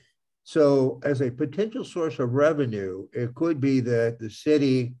 So as a potential source of revenue, it could be that the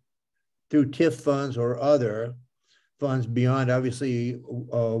city, through TIF funds or other funds beyond obviously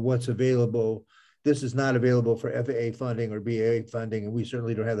what's available. This is not available for FAA funding or BA funding, and we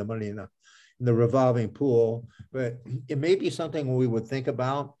certainly don't have the money in the revolving pool, but it may be something we would think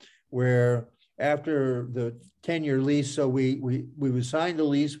about, where after the 10-year lease, so we would sign the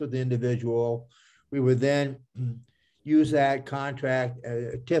lease with the individual, we would then use that contract,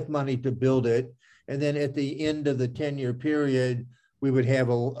 TIF money to build it, and then at the end of the 10-year period, we would have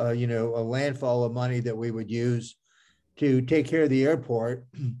a landfall of money that we would use to take care of the airport,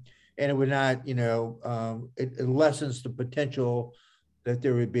 and it would not, it lessens the potential that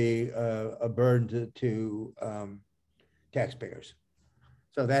there would be a burden to taxpayers.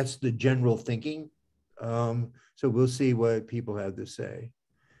 So that's the general thinking. So we'll see what people have to say.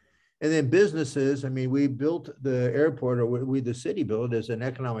 And then businesses, I mean, we built the airport, or the city built, as an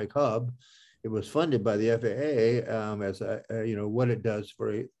economic hub. It was funded by the FAA as what it does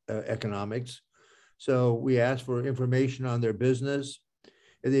for economics. So we asked for information on their business.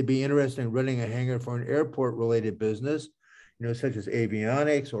 If they'd be interested in running a hangar for an airport related business, such as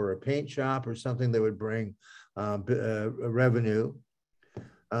avionics or a paint shop or something that would bring revenue,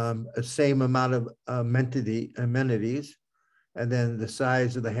 a same amount of amenities, and then the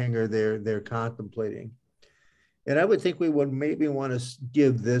size of the hangar they're contemplating. And I would think we would maybe want to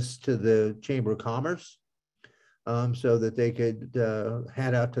give this to the Chamber of Commerce so that they could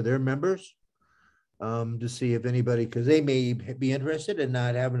hand out to their members. to see if anybody, because they may be interested in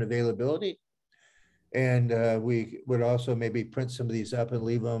not having availability. And we would also maybe print some of these up and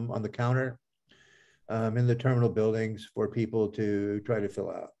leave them on the counter in the terminal buildings for people to try to fill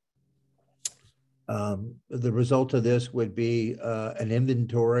out. The result of this would be an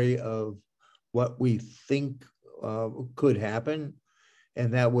inventory of what we think could happen,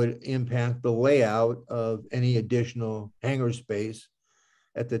 and that would impact the layout of any additional hangar space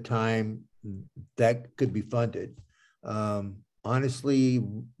at the time that could be funded. Honestly,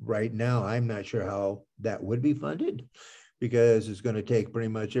 right now, I'm not sure how that would be funded, because it's going to take pretty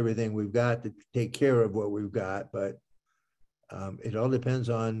much everything we've got to take care of what we've got. But it all depends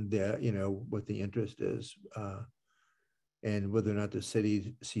on the, what the interest is and whether or not the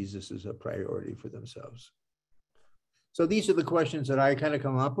city sees this as a priority for themselves. So these are the questions that I kind of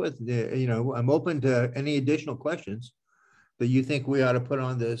come up with. I'm open to any additional questions that you think we ought to put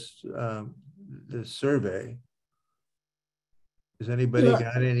on this this survey. Has anybody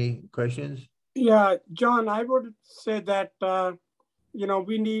got any questions? Yeah, John, I would say that,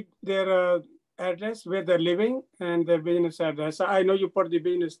 we need their address where they're living and their business address. I know you put the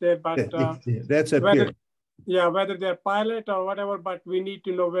business there, but that's up here. Yeah, whether they're pilot or whatever, but we need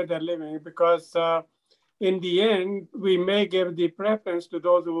to know where they're living, because in the end, we may give the preference to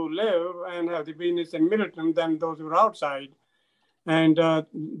those who live and have the business in Middleton than those who are outside. And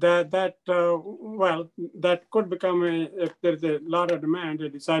that could become, if there's a lot of demand, a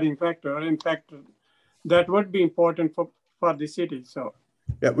deciding factor. In fact, that would be important for the city. So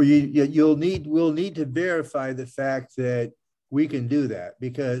yeah, well, we'll need to verify the fact that we can do that,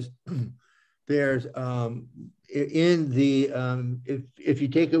 because there's in the if you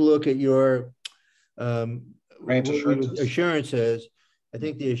take a look at your grant assurances, I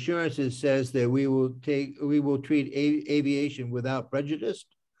think the assurances says that we will treat aviation without prejudice.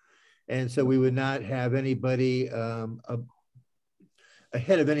 And so we would not have anybody ahead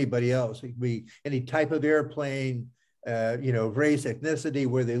of anybody else. It could be any type of airplane, race, ethnicity,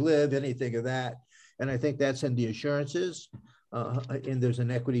 where they live, anything of that. And I think that's in the assurances, and there's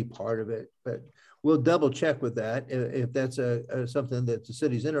an equity part of it. But we'll double check with that if that's something that the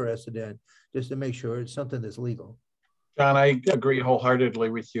city's interested in, just to make sure it's something that's legal. John, I agree wholeheartedly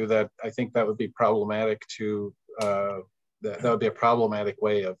with you that I think that would be problematic to, that would be a problematic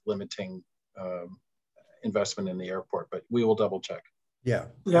way of limiting investment in the airport, but we will double check. Yeah.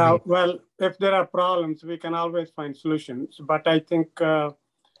 Yeah. Well, if there are problems, we can always find solutions. But I think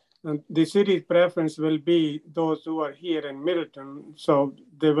the city's preference will be those who are here in Middleton. So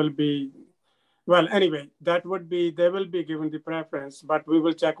they will be, well, anyway, they will be given the preference, but we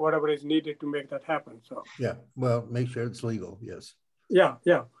will check whatever is needed to make that happen. So yeah, well, make sure it's legal. Yes. Yeah.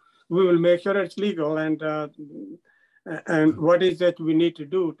 We will make sure it's legal, and what is it we need to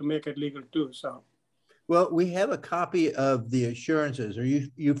do to make it legal too. So. Well, we have a copy of the assurances, or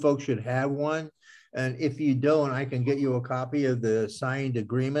you folks should have one. And if you don't, I can get you a copy of the signed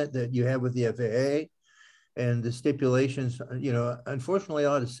agreement that you have with the FAA and the stipulations. Unfortunately, a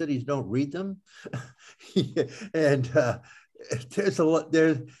lot of cities don't read them. And there's a lot,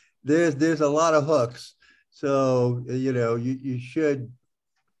 there's a lot of hooks. So, you should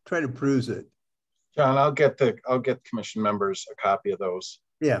try to peruse it. John, I'll get commission members a copy of those.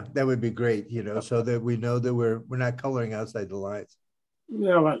 Yeah, that would be great, so that we know that we're not coloring outside the lines.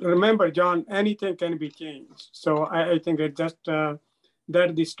 Yeah, well, remember, John, anything can be changed. So I think that just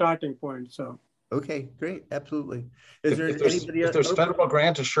that's the starting point. So okay, great, absolutely. If there's federal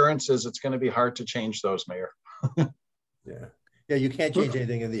grant assurances, it's going to be hard to change those, Mayor. Yeah, you can't change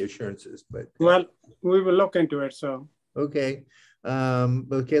anything in the assurances, but well, we will look into it. So okay,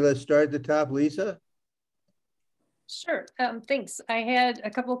 let's start at the top, Lisa. Sure, thanks. I had a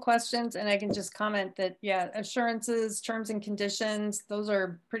couple of questions, and I can just comment that, assurances, terms and conditions, those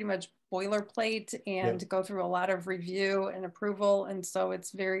are pretty much boilerplate and go through a lot of review and approval. And so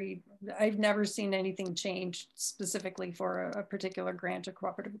it's I've never seen anything change specifically for a particular grant or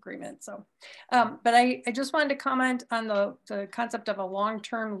cooperative agreement. So, but I just wanted to comment on the concept of a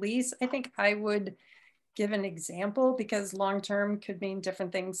long-term lease. I think I would give an example, because long-term could mean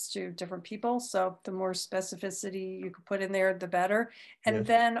different things to different people. So the more specificity you could put in there, the better. And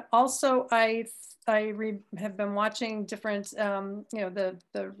then also I have been watching different,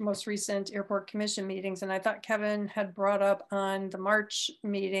 the most recent airport commission meetings. And I thought Kevin had brought up on the March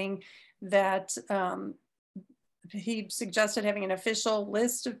meeting that he suggested having an official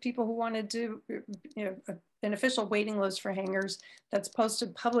list of people who wanted to, an official waiting list for hangars that's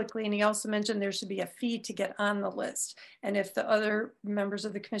posted publicly. And he also mentioned there should be a fee to get on the list. And if the other members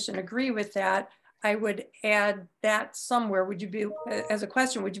of the commission agree with that, I would add that somewhere. Would you be, as a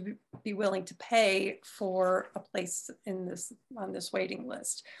question, would you be willing to pay for a place in this, on this waiting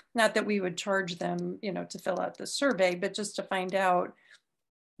list? Not that we would charge them, you know, to fill out the survey, but just to find out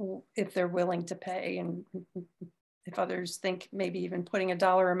if they're willing to pay, and if others think maybe even putting a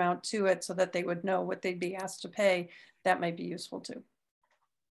dollar amount to it so that they would know what they'd be asked to pay, that might be useful too.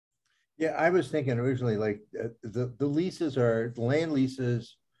 Yeah, I was thinking originally, like the leases are land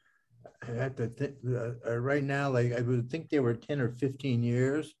leases at the right now, like I would think they were 10 or 15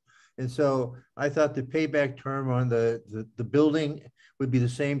 years. And so I thought the payback term on the building would be the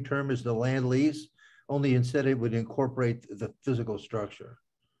same term as the land lease, only instead it would incorporate the physical structure.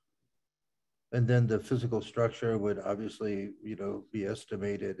 And then the physical structure would obviously, you know, be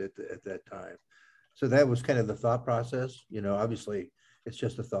estimated at that time. So that was kind of the thought process. You know, obviously it's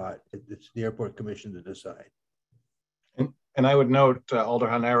just a thought. It's the airport commission to decide. And I would note, Alder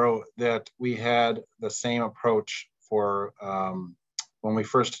Hanero, that we had the same approach for when we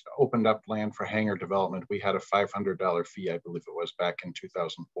first opened up land for hangar development. We had a $500 fee, I believe it was, back in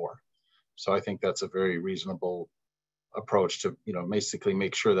 2004. So I think that's a very reasonable approach to, you know, basically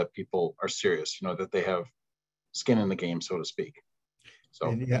make sure that people are serious, you know, that they have skin in the game, so to speak. So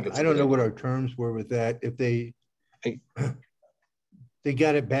and yeah, I don't know what our terms were with that. If they they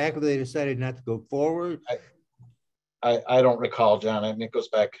got it back, or they decided not to go forward. I don't recall, John. I mean, it goes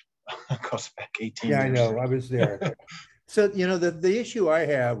back 18 yeah, years. I know, I was there. So, you know, the issue I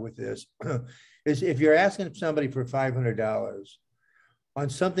have with this is if you're asking somebody for $500 on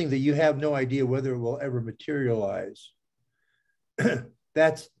something that you have no idea whether it will ever materialize,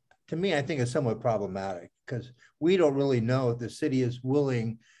 that's, to me, I think is somewhat problematic, because we don't really know if the city is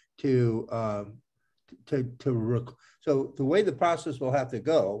willing to so the way the process will have to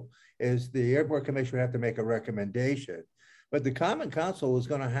go is the airport commission will have to make a recommendation, but the Common Council is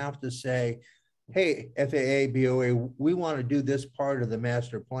going to have to say, hey, FAA, BOA, we want to do this part of the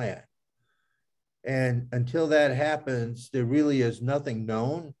master plan. And until that happens, there really is nothing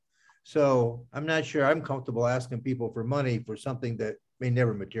known. So I'm not sure I'm comfortable asking people for money for something that may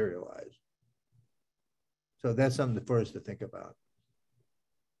never materialize. So that's something for us to think about.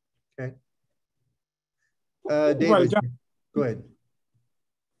 Okay. David, well, go ahead.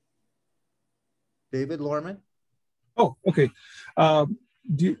 David Lorman. Oh, okay.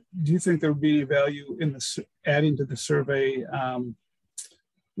 Do you think there would be value in this adding to the survey?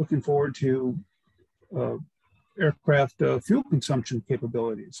 Looking forward to aircraft fuel consumption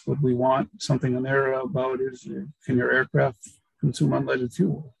capabilities. Would we want something in there about can your aircraft consume unleaded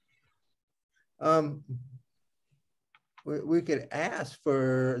fuel? We could ask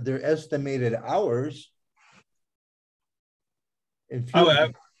for their estimated hours. In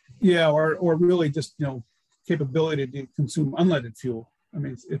fuel. Yeah, or really just, you know, capability to consume unleaded fuel. I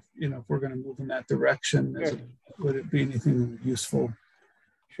mean, if we're going to move in that direction, sure. Would it be anything useful?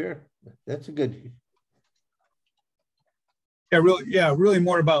 Sure, that's a good. Yeah, really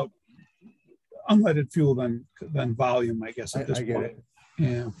more about unleaded fuel than volume, I guess. At this get point. It.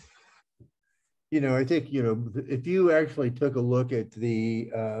 Yeah. You know, I think, you know, if you actually took a look at the,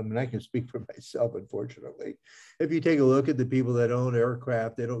 and I can speak for myself, unfortunately, if you take a look at the people that own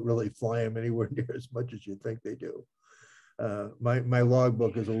aircraft, they don't really fly them anywhere near as much as you think they do. My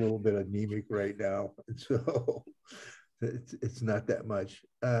logbook is a little bit anemic right now, and so it's not that much.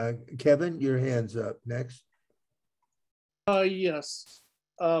 Kevin, your hand's up next. Yes,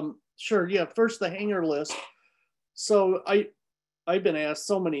 sure. Yeah, first the hangar list. So I've been asked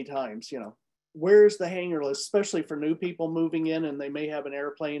so many times, you know, where's the hangar list, especially for new people moving in and they may have an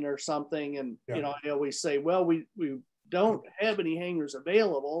airplane or something. And, yeah. You know, I always say, well, we don't have any hangars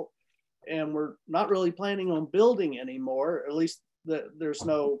available and we're not really planning on building anymore. At least there's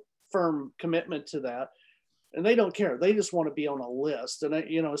no firm commitment to that. And they don't care. They just want to be on a list. And,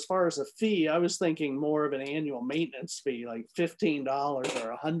 you know, as far as a fee, I was thinking more of an annual maintenance fee, like $15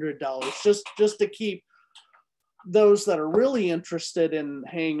 or $100, just to keep those that are really interested in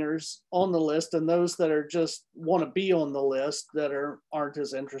hangars on the list and those that are just want to be on the list that aren't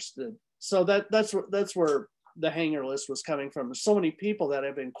as interested. So that's where the hangar list was coming from. There's so many people that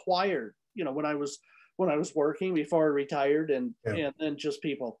have inquired, you know, when I was working before I retired and then just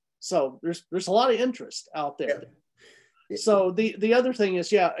people. So there's a lot of interest out there. Yeah. So the other thing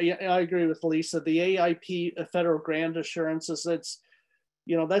is, I agree with Lisa, the AIP, federal grant assurances,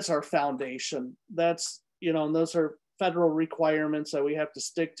 that's our foundation. That's, and those are federal requirements that we have to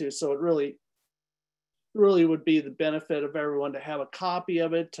stick to. So it really would be the benefit of everyone to have a copy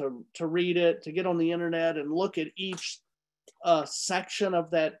of it, to read it, to get on the internet and look at each section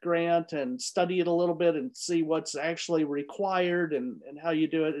of that grant and study it a little bit and see what's actually required and how you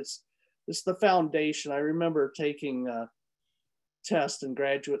do it. it's the foundation. I remember taking a test in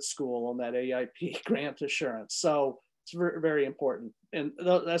graduate school on that AIP grant assurance. So it's very, very important. And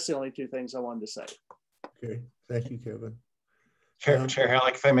that's the only two things I wanted to say. Okay, thank you, Kevin. Chair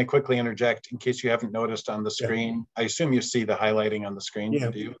Halleck, if I may quickly interject, in case you haven't noticed on the screen, I assume you see the highlighting on the screen,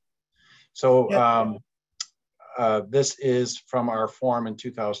 do you? So this is from our form in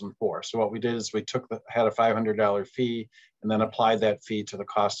 2004. So what we did is we had a $500 fee and then applied that fee to the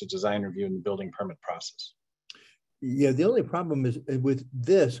cost of design review and the building permit process. Yeah, the only problem is with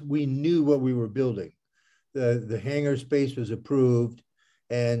this, we knew what we were building. The hangar space was approved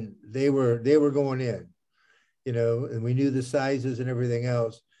and they were going in, you know, and we knew the sizes and everything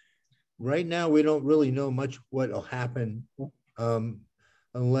else. Right now, we don't really know much what will happen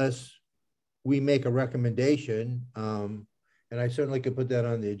unless we make a recommendation. And I certainly could put that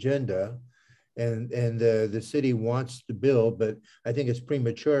on the agenda. And the city wants to build, but I think it's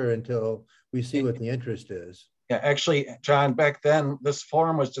premature until we see what the interest is. Yeah, actually, John, back then, this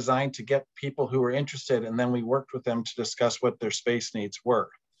forum was designed to get people who were interested, and then we worked with them to discuss what their space needs were.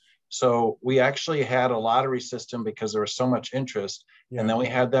 So we actually had a lottery system because there was so much interest, and then we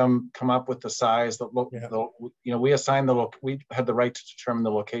had them come up with the size. We assigned we had the right to determine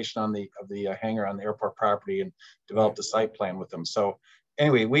the location of the hangar on the airport property and develop the site plan with them. So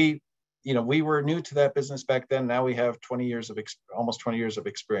anyway, we were new to that business back then. Now we have almost 20 years of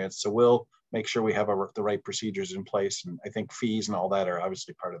experience. So we'll make sure we have the right procedures in place. And I think fees and all that are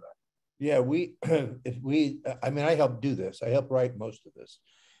obviously part of that. Yeah, I mean, I helped do this. I helped write most of this.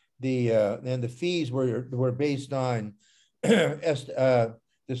 And the fees were based on the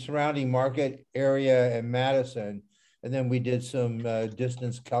surrounding market area and Madison. And then we did some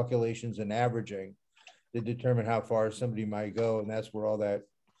distance calculations and averaging to determine how far somebody might go. And that's where all that,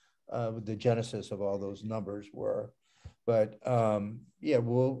 the genesis of all those numbers were. But yeah,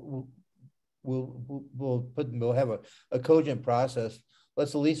 we'll have a cogent process.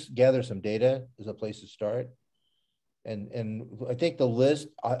 Let's at least gather some data as a place to start. And I think the list,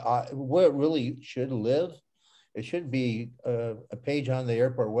 where it really should live, it should be a page on the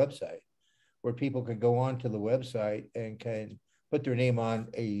airport website where people can go on to the website and can put their name on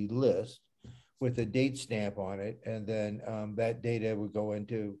a list with a date stamp on it. And then that data would go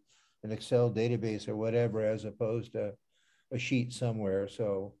into an Excel database or whatever, as opposed to a sheet somewhere.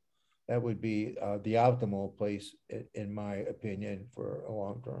 So that would be the optimal place, in my opinion, for a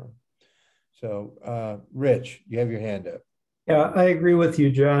long term. So Rich, you have your hand up. Yeah, I agree with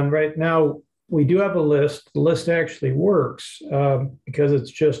you, John. Right now, we do have a list. The list actually works because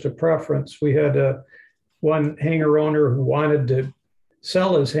it's just a preference. We had one hangar owner who wanted to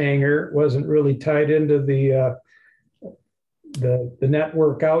sell his hangar, wasn't really tied into the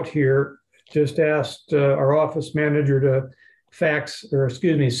network out here, just asked our office manager to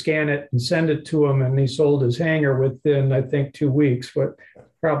scan it and send it to him, and he sold his hangar within, I think, 2 weeks, but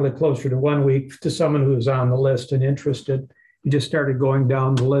probably closer to 1 week, to someone who was on the list and interested. He just started going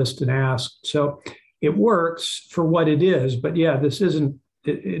down the list and asked. So it works for what it is, but yeah,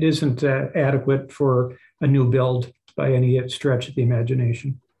 it isn't adequate for a new build by any stretch of the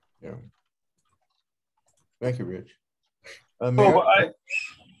imagination. Yeah. Thank you, Rich.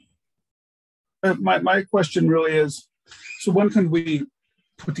 My question really is, so when can we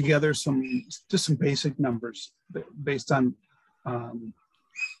put together some basic numbers based on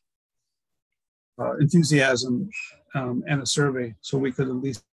enthusiasm and a survey, so we could at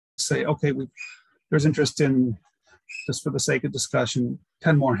least say, okay, there's interest in, just for the sake of discussion,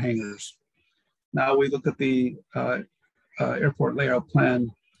 10 more hangars. Now we look at the airport layout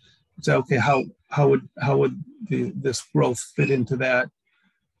plan and say, okay, how would this growth fit into that?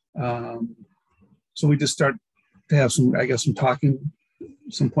 So we just start to have some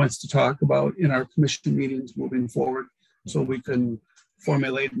points to talk about in our commission meetings moving forward, so we can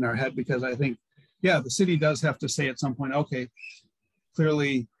formulate in our head, because I think, yeah, the city does have to say at some point, okay,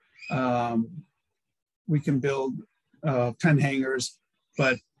 clearly we can build 10 hangars,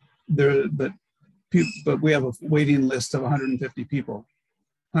 but we have a waiting list of 150 people,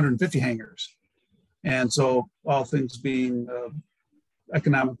 150 hangars. And so all things being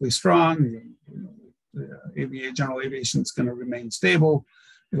economically strong, general aviation is going to remain stable.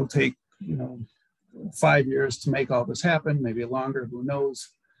 It'll take 5 years to make all this happen, maybe longer, who knows.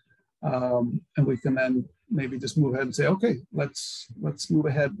 And we can then maybe just move ahead and say, okay, let's move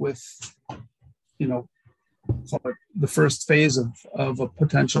ahead with, call it the first phase of a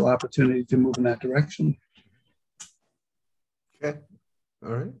potential opportunity to move in that direction. Okay,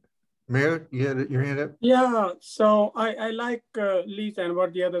 all right. Mayor, you had your hand up? Yeah, so I like Lisa and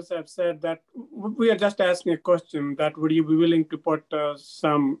what the others have said, that we are just asking a question that would you be willing to put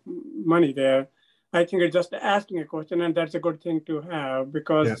some money there? I think it's just asking a question, and that's a good thing to have,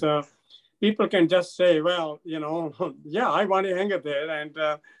 because people can just say, well, you know, yeah, I want to hang it there. And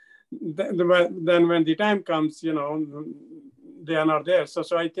then when the time comes, you know, they are not there. So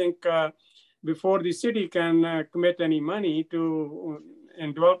I think before the city can commit any money to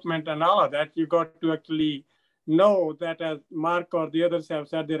in development and all of that, you got to actually know that, as Mark or the others have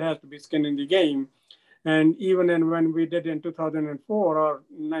said, there has to be skin in the game. And even when we did in 2004 or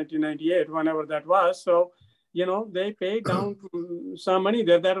 1998, whenever that was, so, you know, they paid down some money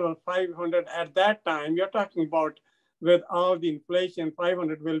there. That was 500 at that time. You're talking about, with all the inflation,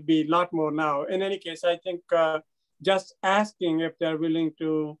 500 will be a lot more now. In any case, I think just asking if they're willing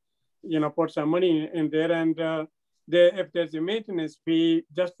to, you know, put some money in there, and if there's a maintenance fee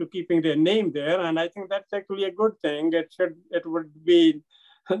just to keeping their name there, and I think that's actually a good thing. It would be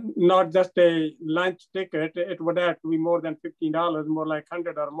not just a lunch ticket. It would have to be more than $15, more like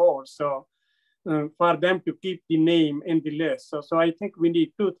 100 or more. So for them to keep the name in the list. So I think we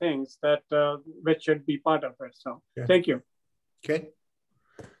need two things that which should be part of it. So thank you. Okay.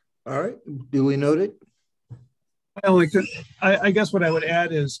 All right. Duly noted. I guess what I would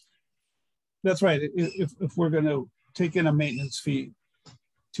add is, that's right. If we're going to take in a maintenance fee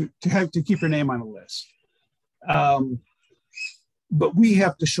to keep your name on a list, but we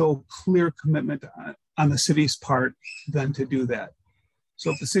have to show clear commitment on the city's part then to do that. So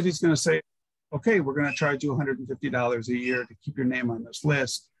if the city's going to say, okay, we're going to charge you $150 a year to keep your name on this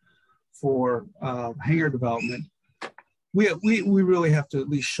list for hangar development, we really have to at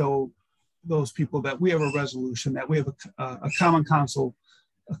least show those people that we have a resolution, that we have a common council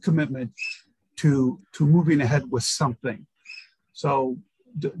commitment to moving ahead with something. So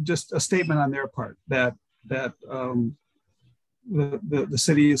just a statement on their part that the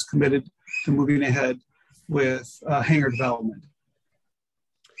city is committed to moving ahead with hangar development.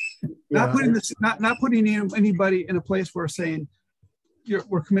 Not putting anybody in a place where we're saying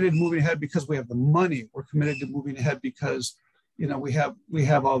we're committed to moving ahead because we have the money. We're committed to moving ahead because, you know, we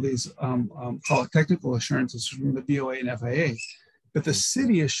have all these call it technical assurances from the DOA and FAA. But the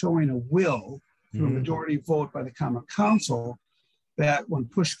city is showing a will through a majority vote by the Common Council that when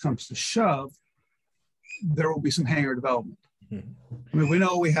push comes to shove, there will be some hangar development. I mean, we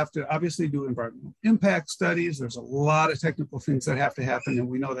know we have to obviously do environmental impact studies. There's a lot of technical things that have to happen. And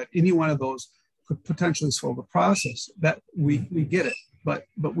we know that any one of those could potentially slow the process. That we get it, but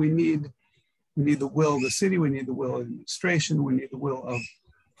we need the will of the city. We need the will of the administration. We need the will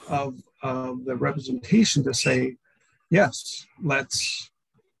of the representation to say, yes, let's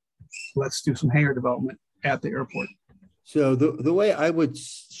do some hangar development at the airport. So the way I would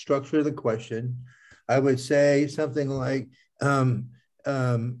structure the question, I would say something like, at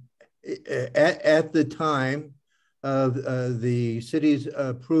the time of the city's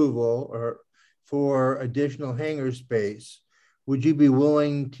approval or for additional hangar space, would you be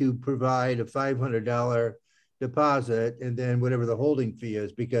willing to provide a $500 deposit and then whatever the holding fee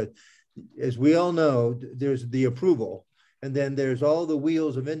is? Because as we all know, there's the approval and then there's all the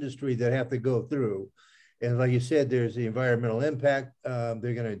wheels of industry that have to go through. And like you said, there's the environmental impact they're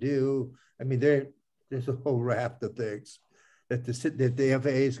going to do. I mean, there's a whole raft of things that the FAA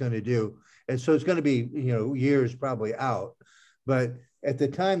is going to do. And so it's going to be, you know, years probably out. But at the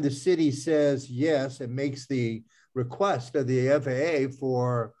time the city says yes and makes the request of the FAA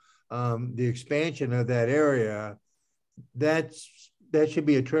for the expansion of that area, that should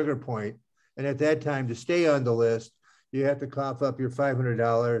be a trigger point. And at that time, to stay on the list, you have to cough up your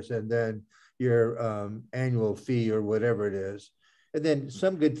 $500 and then your annual fee or whatever it is. And then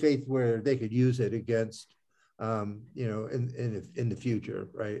some good faith where they could use it against, you know, in the future,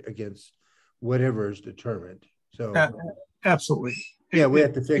 right? Against whatever is determined. So absolutely. Yeah, we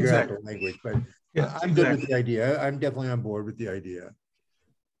have to figure out the language, but yeah, I'm good with the idea. I'm definitely on board with the idea.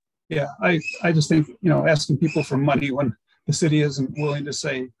 Yeah, I just think, you know, asking people for money when the city isn't willing to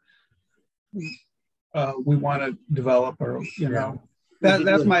say we want to develop, or you know,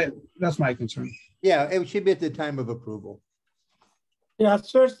 that's my concern. Yeah, it should be at the time of approval. Yeah,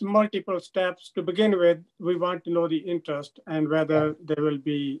 so it's multiple steps. To begin with, we want to know the interest and whether they will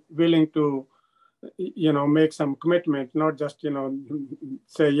be willing to, you know, make some commitment, not just, you know,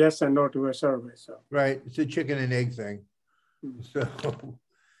 say yes and no to a survey. So right, it's a chicken and egg thing. So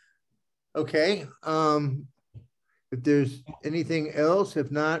okay, if there's anything else,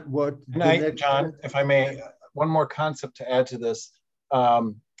 if not, what? John, if I may, one more concept to add to this.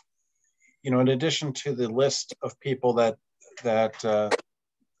 You know, in addition to the list of people that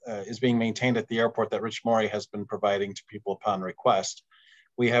is being maintained at the airport that Rich Morey has been providing to people upon request.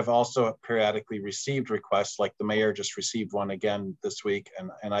 We have also periodically received requests, like the mayor just received one again this week,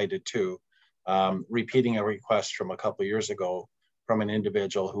 and I did too, repeating a request from a couple of years ago from an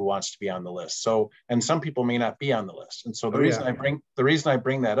individual who wants to be on the list. So, and some people may not be on the list. And so the reason I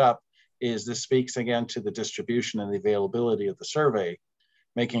bring that up is this speaks again to the distribution and the availability of the survey,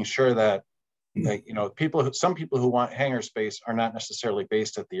 making sure that you know, some people who want hangar space are not necessarily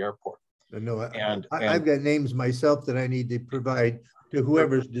based at the airport. No, and I've got names myself that I need to provide to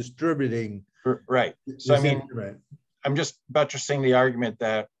whoever's distributing. Right. So I mean, I'm just buttressing the argument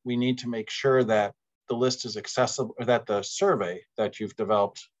that we need to make sure that the list is accessible, or that the survey that you've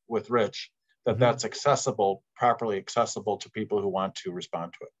developed with Rich, that that's accessible, properly accessible to people who want to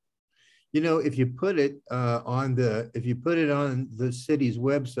respond to it. You know, if you put it on the city's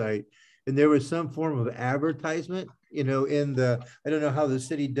website, and there was some form of advertisement, you know, I don't know how the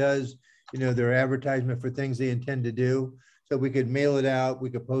city does, you know, their advertisement for things they intend to do. So we could mail it out, we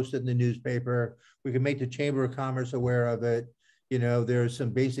could post it in the newspaper, we could make the Chamber of Commerce aware of it. You know, there's some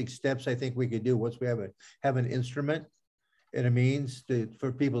basic steps I think we could do once we have an instrument and a means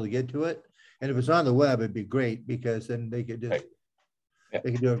for people to get to it. And if it's on the web, it'd be great, because then they could just,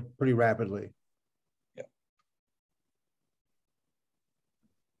 they could do it pretty rapidly.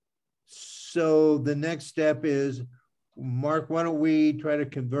 So the next step is, Mark, why don't we try to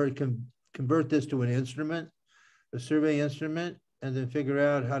convert this to an instrument, a survey instrument, and then figure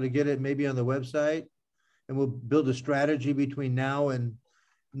out how to get it maybe on the website. And we'll build a strategy between now and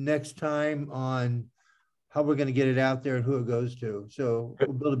next time on how we're going to get it out there and who it goes to. So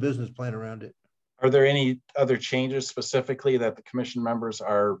we'll build a business plan around it. Are there any other changes specifically that the commission members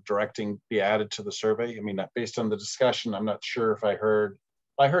are directing be added to the survey? I mean, based on the discussion, I'm not sure if I heard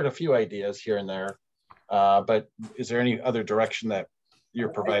a few ideas here and there, but is there any other direction that you're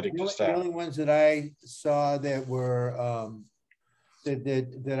providing to staff? The only ones that I saw that were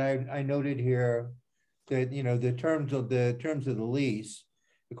that I noted here, that, you know, the terms of the lease,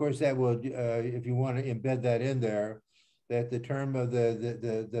 of course, that will if you want to embed that in there, that the term of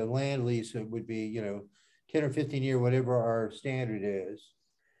the land lease would be, you know, 10 or 15 year, whatever our standard is.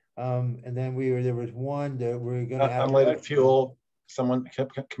 And then there was one that we're going to have unleaded fuel. Someone,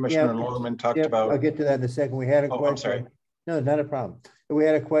 Commissioner Lorman talked about. I'll get to that in a second. We had a question. I'm sorry. No, not a problem. We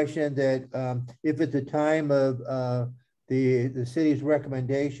had a question that if at the time of the city's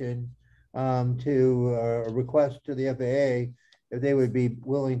recommendation to a request to the FAA, if they would be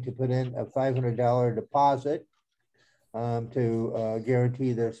willing to put in a $500 deposit to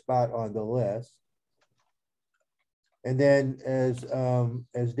guarantee their spot on the list. And then,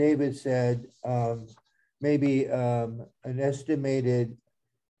 as David said, maybe an estimated,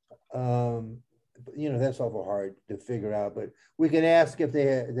 you know, that's awful hard to figure out, but we can ask if they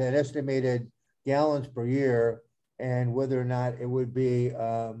had that estimated gallons per year and whether or not it would be,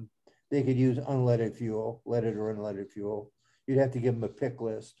 they could use unleaded fuel, leaded or unleaded fuel. You'd have to give them a pick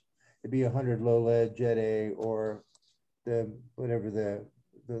list. It'd be 100 low lead, Jet A, or whatever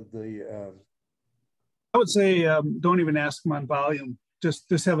I would say don't even ask them on volume. Just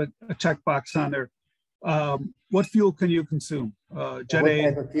have a checkbox on there. What fuel can you consume? Jet A,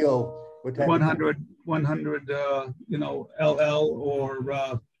 type of fuel? What type 100, you know, LL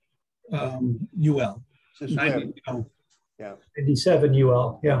or UL. 90, you know. Yeah. 87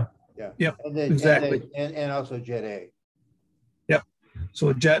 UL. Yeah. Yeah. Yep. And then, exactly. And also Jet A. Yep.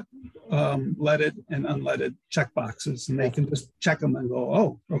 So jet, leaded and unleaded check boxes, and they can just check them and go,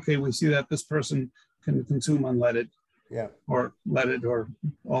 oh, okay, we see that this person can consume unleaded. Yeah. Or leaded, or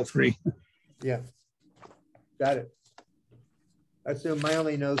all three. Yeah. Got it. That's my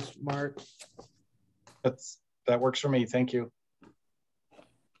only notes, Mark. That works for me. Thank you.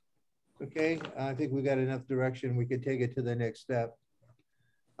 Okay, I think we got enough direction. We could take it to the next step.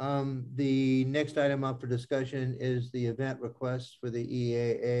 The next item up for discussion is the event request for the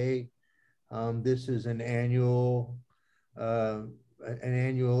EAA. This is an annual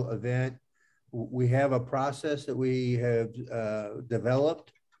event. We have a process that we have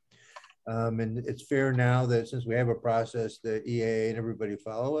developed. And it's fair now that since we have a process, the EAA and everybody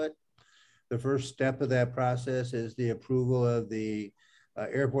follow it. The first step of that process is the approval of the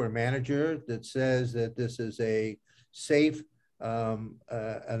airport manager that says that this is a safe, the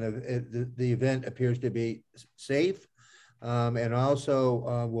event appears to be safe and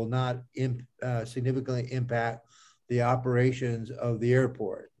also will not significantly impact the operations of the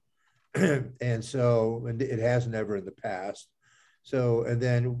airport. And so, and it has never in the past. So, and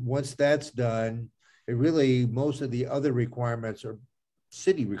then once that's done, it really, most of the other requirements are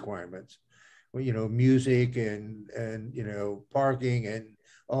city requirements, well, you know, music and, you know, parking and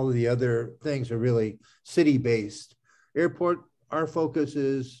all of the other things are really city-based. Airport, our focus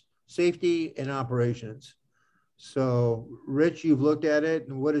is safety and operations. So Rich, you've looked at it,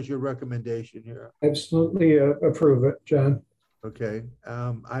 and what is your recommendation here? Absolutely approve it, John. Okay.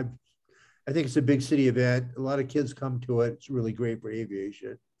 I think it's a big city event. A lot of kids come to it. It's really great for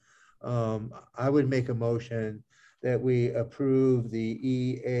aviation. I would make a motion that we approve the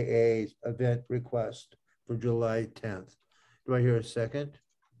EAA event request for July 10th. Do I hear a second?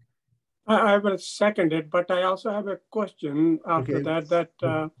 I will second it, but I also have a question after that.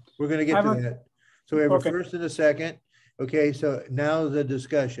 We're going to get to that. So we have a Okay. first and a second. Okay, so now the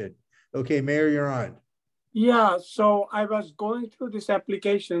discussion. Okay, Mayor, you're on. Yeah, so I was going through this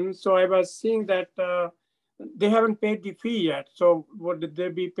application. So I was seeing that they haven't paid the fee yet. So would they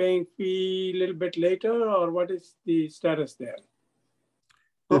be paying fee a little bit later, or what is the status there?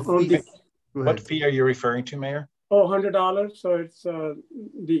 What fee are you referring to, Mayor? Oh, $100. So it's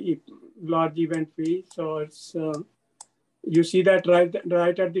the large event fee. So it's you see that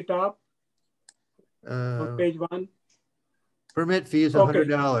right at the top on page 1. Permit fee is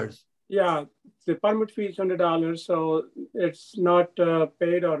 $100. Yeah, the permit fee is $100. So it's not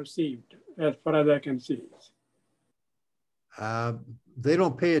paid or received as far as I can see. They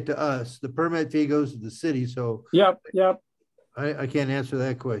don't pay it to us. The permit fee goes to the city. So yep. I can't answer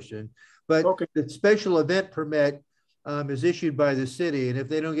that question. But the special event permit is issued by the city. And if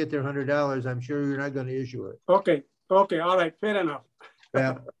they don't get their $100, I'm sure you're not going to issue it. Okay. All right. Fair enough.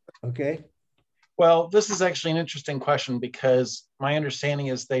 Yeah. Okay. Well, this is actually an interesting question because my understanding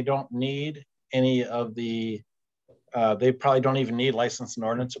is they don't need any of the, they probably don't even need license and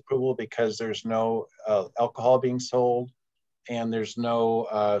ordinance approval because there's no alcohol being sold and there's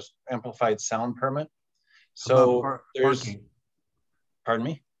no amplified sound permit. So there's, parking? Pardon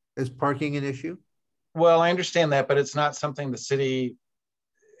me? Is parking an issue? Well, I understand that, but it's not something the city,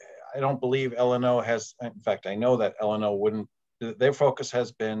 I don't believe LNO has, in fact, I know that LNO wouldn't, their focus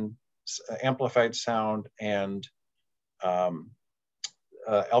has been amplified sound and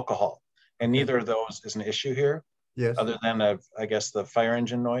alcohol. And neither of those is an issue here. Yes. Other than, I guess, the fire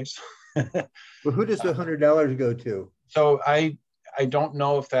engine noise. But who does the $100 go to? So I don't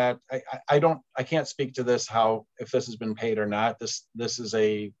know if that, I can't speak to this, if this has been paid or not. This is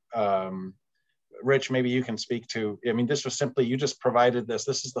a, Rich, maybe you can speak to, I mean, this was simply, you just provided this.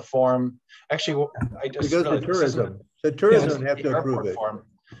 This is the form. Actually, I just realized the tourism have to approve it. Form.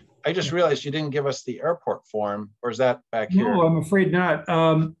 I just realized you didn't give us the airport form, or is that back here? No, I'm afraid not.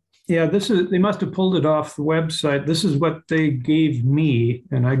 Yeah, they must have pulled it off the website. This is what they gave me,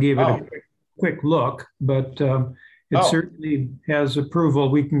 and I gave it a quick look, but it certainly has approval.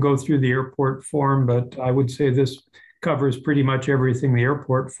 We can go through the airport form, but I would say this covers pretty much everything the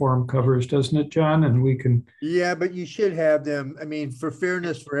airport form covers, doesn't it, John? And we can. Yeah, but you should have them. I mean, for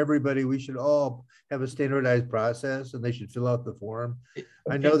fairness for everybody, we should all have a standardized process and they should fill out the form.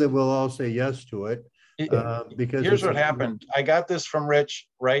 I know that we'll all say yes to it. Because here's what happened. I got this from Rich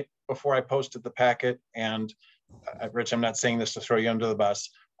right before I posted the packet. And Rich, I'm not saying this to throw you under the bus.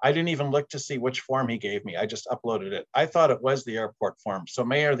 I didn't even look to see which form he gave me. I just uploaded it. I thought it was the airport form. So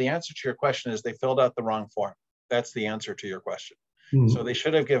Mayor, the answer to your question is they filled out the wrong form. That's the answer to your question. So they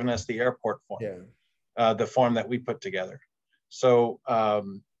should have given us the airport form, the form that we put together. So,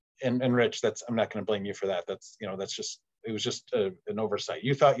 and Rich, I'm not going to blame you for that. That's, that's just, it was just an oversight.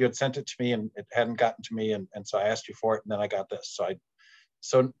 You thought you had sent it to me and it hadn't gotten to me. And so I asked you for it and then I got this.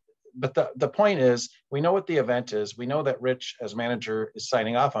 But the point is, we know what the event is. We know that Rich as manager is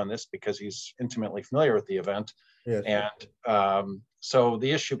signing off on this because he's intimately familiar with the event. Yes. And so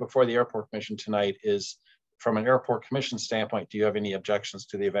the issue before the airport commission tonight is, from an airport commission standpoint, do you have any objections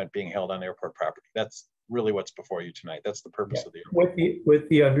to the event being held on airport property? That's really what's before you tonight. That's the purpose of the airport. With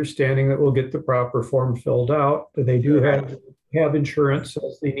the understanding that we'll get the proper form filled out. They do have insurance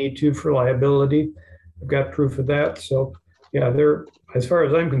as they need to for liability. I've got proof of that. So yeah, as far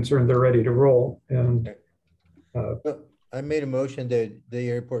as I'm concerned, they're ready to roll. And I made a motion that the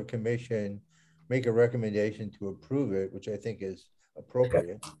airport commission make a recommendation to approve it, which I think is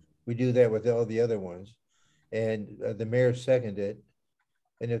appropriate. We do that with all the other ones. And the mayor seconded it.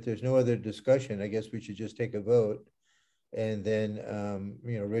 And if there's no other discussion, I guess we should just take a vote. And then,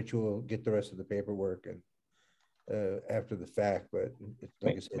 Rich will get the rest of the paperwork and after the fact. But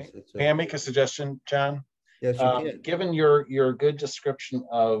like I said, may I make a suggestion, John? Yes, you can. Given your good description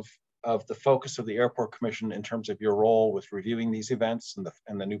of the focus of the airport commission in terms of your role with reviewing these events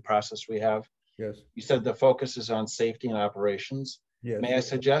and the new process we have. Yes. You said the focus is on safety and operations. Yes. May I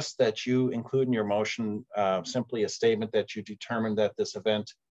suggest that you include in your motion simply a statement that you determined that this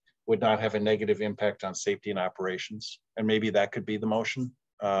event would not have a negative impact on safety and operations? And maybe that could be the motion.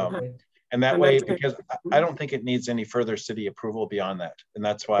 Okay. And that way, because I don't think it needs any further city approval beyond that. And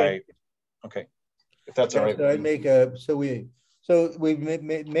that's why, okay, if that's all right. So I'd make a, so we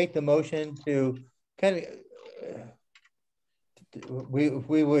make the motion to kind of,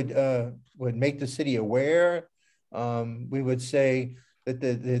 we would make the city aware. We would say that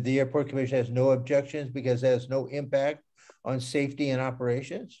the airport commission has no objections because it has no impact on safety and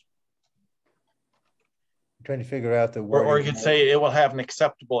operations. I'm trying to figure out the word. Or you could say it will have an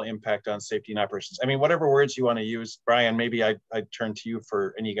acceptable impact on safety and operations. I mean, whatever words you want to use, Brian, maybe I'd turn to you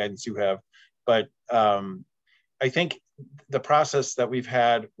for any guidance you have. But I think the process that we've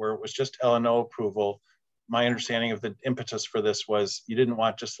had where it was just L&O approval, my understanding of the impetus for this was you didn't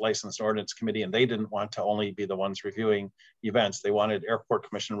want just licensed ordinance committee, and they didn't want to only be the ones reviewing events. They wanted airport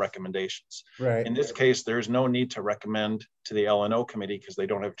commission recommendations. Right. In this case, there's no need to recommend to the L&O committee because they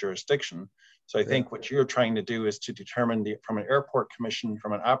don't have jurisdiction. So I think what you're trying to do is to determine from an airport commission,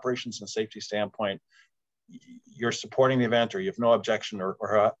 from an operations and safety standpoint, you're supporting the event or you have no objection or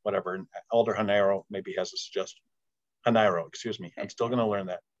whatever. And Elder Hanero maybe has a suggestion. Hanero, excuse me. I'm still going to learn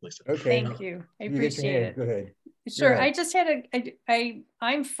that, Lisa. Okay. Thank you. I appreciate it. Go ahead. Sure. I just had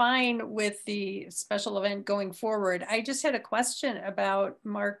I'm fine with the special event going forward. I just had a question about,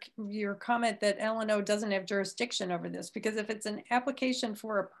 Mark, your comment that L&O doesn't have jurisdiction over this, because if it's an application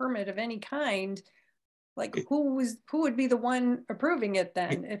for a permit of any kind, like who would be the one approving it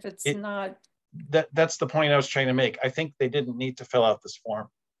then if it's not? That's the point I was trying to make. I think they didn't need to fill out this form.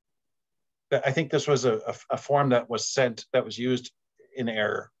 I think this was a form that was sent, that was used in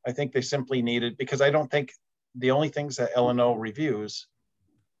error. I think they simply needed, because I don't think the only things that L&O reviews,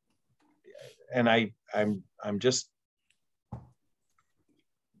 and I'm just,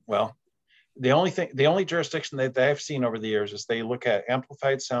 well, the only jurisdiction that I've seen over the years is they look at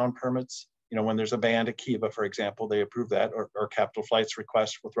amplified sound permits. You know, when there's a band at Kiva, for example, they approve that, or Capital Flight's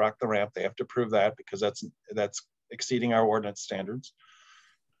request with Rock the Ramp, they have to approve that because that's exceeding our ordinance standards.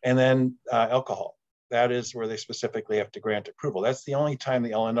 And then alcohol, that is where they specifically have to grant approval. That's the only time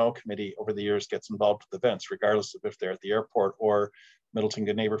the L&O committee over the years gets involved with events, regardless of if they're at the airport or Middleton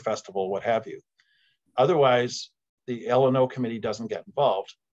Good Neighbor Festival, what have you. Otherwise, the L&O committee doesn't get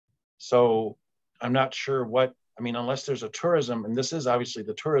involved. So I'm not sure what, I mean, unless there's a tourism, and this is obviously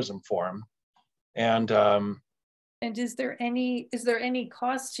the tourism forum. And is there any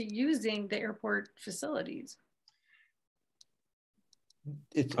cost to using the airport facilities?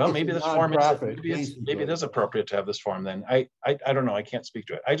 Maybe this form is, maybe it is appropriate to have this form then. I don't know, I can't speak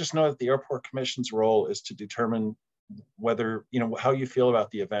to it. I just know that the airport commission's role is to determine whether, you know, how you feel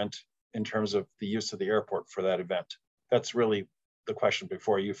about the event in terms of the use of the airport for that event. That's really the question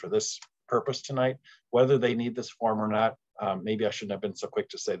before you for this purpose tonight. Whether they need this form or not, maybe I shouldn't have been so quick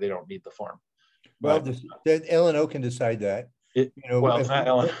to say they don't need the form. Well, the L&O can decide that. Well, it's not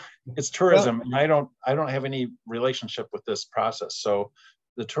L&O, it's tourism, and I don't have any relationship with this process. So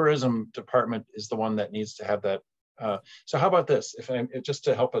the tourism department is the one that needs to have that. So how about this? Just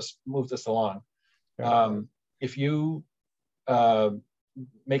to help us move this along, if you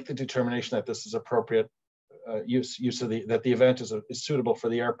make the determination that this is appropriate use of that the event is suitable for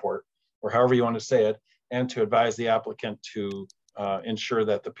the airport, or however you want to say it, and to advise the applicant to ensure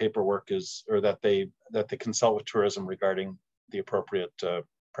that the paperwork is, or that they consult with tourism regarding the appropriate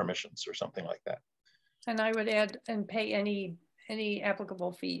permissions or something like that. And I would add, and pay any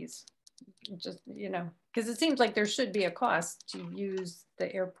applicable fees, just, you know, because it seems like there should be a cost to use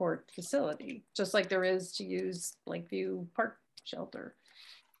the airport facility, just like there is to use Lakeview Park Shelter.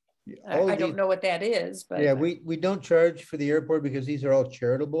 I don't know what that is, but yeah, we don't charge for the airport because these are all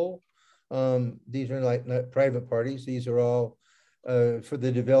charitable. These are not private parties. These are all for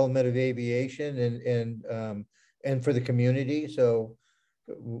the development of aviation and for the community. So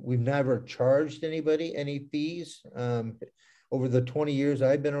we've never charged anybody any fees over the 20 years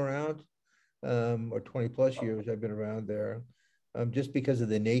I've been around, or 20 plus years I've been around there, just because of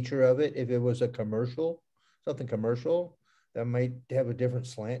the nature of it. If it was a commercial, something commercial, that might have a different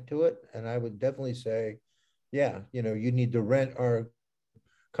slant to it. And I would definitely say, yeah, you know, you need to rent our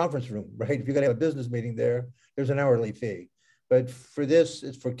conference room, right? If you're gonna have a business meeting there, there's an hourly fee. But for this,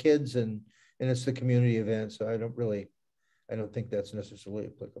 it's for kids and it's the community event. So I don't think that's necessarily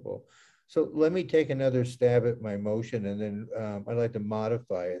applicable. So let me take another stab at my motion, and then I'd like to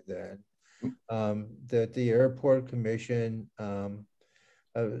modify it then. That the airport commission, from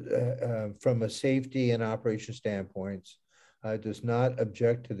a safety and operation standpoint, does not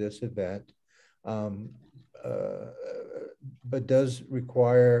object to this event, but does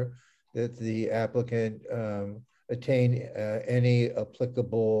require that the applicant attain any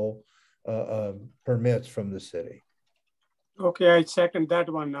applicable permits from the city. Okay, I second that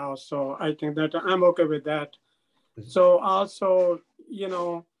one now. So I think that I'm okay with that. So also, you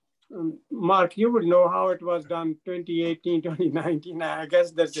know, Mark, you would know how it was done 2018, 2019. I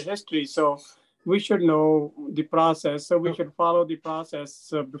guess there's a history. So we should know the process. So we should follow the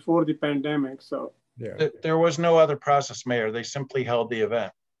process before the pandemic. So Yeah. There was no other process, Mayor. They simply held the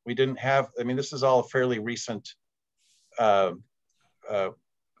event. We didn't have, I mean, this is all fairly recent. This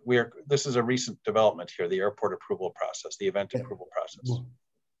is a recent development here, the airport approval process, the event approval process.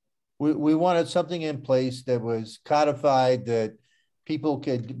 We wanted something in place that was codified, that people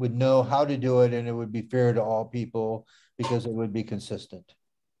would know how to do it, and it would be fair to all people because it would be consistent.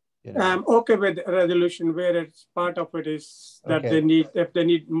 You know? I'm okay with resolution where it's part of it is that they need, if they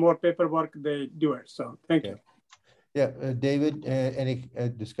need more paperwork, they do it. So thank you. Yeah, David, any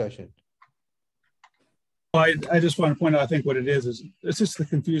discussion? Well, I just want to point out, I think what it is it's just the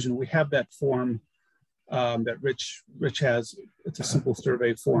confusion. We have that form that Rich has. It's a simple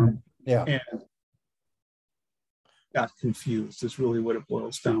survey form. Yeah. And got confused is really what it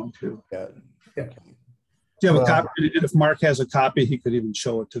boils down to. Yeah. Yeah. Do you have a copy? If Mark has a copy, he could even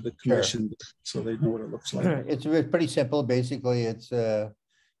show it to the commission so they know what it looks like. It's pretty simple. Basically, it's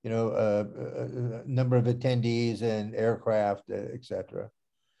you know, number of attendees and aircraft, etc.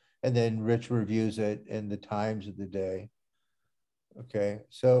 And then Rich reviews it and the times of the day. Okay,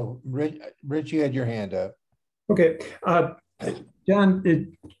 so Rich, you had your hand up. Okay, John,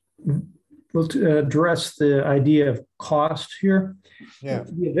 we'll address the idea of cost here. Yeah.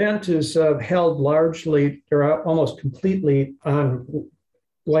 The event is held largely or almost completely on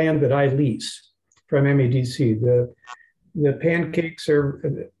land that I lease from MEDC. The pancakes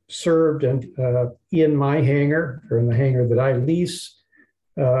are served in my hangar or in the hangar that I lease.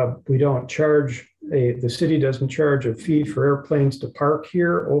 We don't charge the city doesn't charge a fee for airplanes to park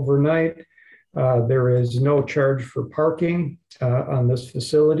here overnight. There is no charge for parking on this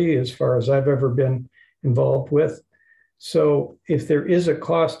facility as far as I've ever been involved with. So if there is a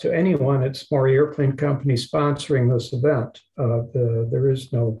cost to anyone, it's Maury Airplane Company sponsoring this event. There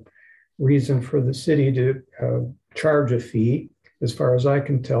is no reason for the city to charge a fee, as far as I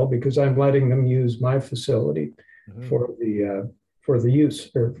can tell, because I'm letting them use my facility for the use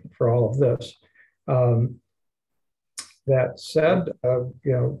or for all of this. That said,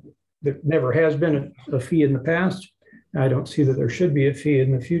 you know, there never has been a fee in the past. I don't see that there should be a fee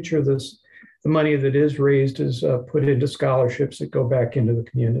in the future. The money that is raised is put into scholarships that go back into the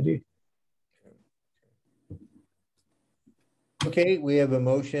community. Okay, we have a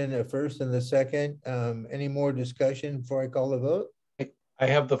motion, a first and the second. Any more discussion before I call the vote? I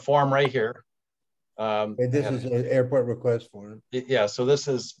have the form right here. This is an airport request form. Yeah, so this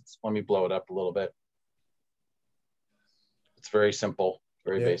is, let me blow it up a little bit. It's very simple,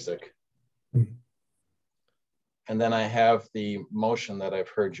 very basic. And then I have the motion that I've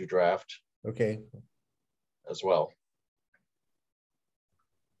heard you draft. Okay. As well.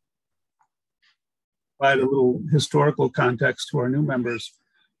 Provide a little historical context to our new members.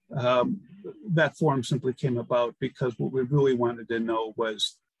 That form simply came about because what we really wanted to know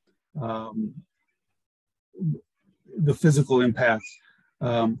was the physical impact,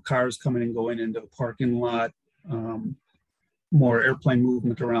 cars coming and going into the parking lot, more airplane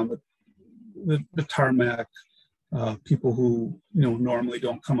movement around the tarmac. People who normally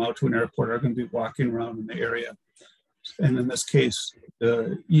don't come out to an airport are going to be walking around in the area. And in this case,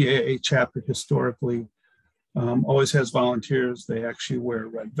 the EAA chapter historically always has volunteers. They actually wear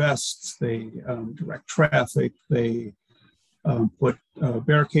red vests. They direct traffic. They put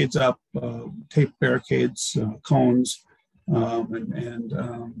barricades up, tape barricades, cones,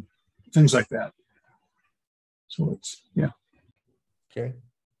 and things like that. So it's, Okay.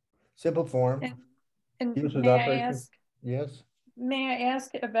 Simple form. And may I ask? Yes. May I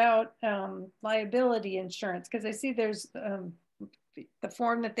ask about liability insurance? Because I see there's the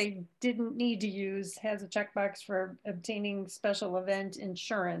form that they didn't need to use has a checkbox for obtaining special event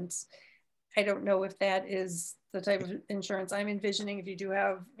insurance. I don't know if that is the type of insurance I'm envisioning. If you do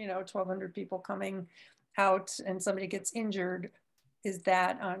have, 1,200 people coming out and somebody gets injured, is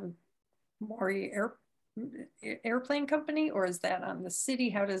that on Maury Airplane Company or is that on the city?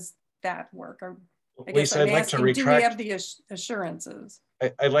 How does that work? Or I guess Lisa, I'm I'd like asking, to retract. do we have the assurances?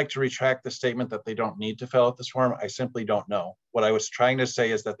 I'd like to retract the statement that they don't need to fill out this form. I simply don't know. What I was trying to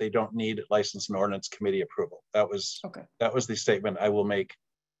say is that they don't need License and Ordinance Committee approval. That was the statement I will make.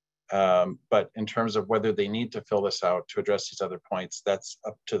 But in terms of whether they need to fill this out to address these other points, that's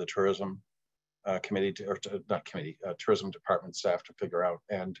up to the tourism committee tourism department staff to figure out.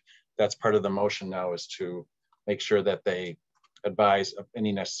 And that's part of the motion now, is to make sure that they advise of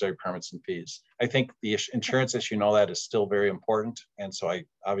any necessary permits and fees. I think the insurance issue and all that is still very important. And so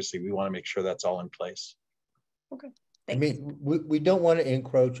obviously we want to make sure that's all in place. Okay. I mean, we don't want to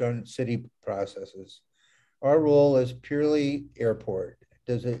encroach on city processes. Our role is purely airport.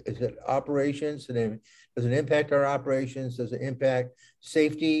 Is it operations? Does it impact our operations? Does it impact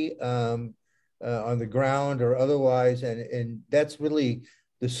safety on the ground or otherwise? And that's really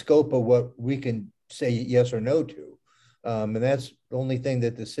the scope of what we can say yes or no to. And that's the only thing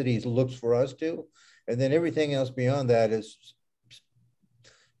that the city looks for us to. And then everything else beyond that is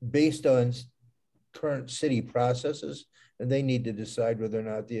based on current city processes, and they need to decide whether or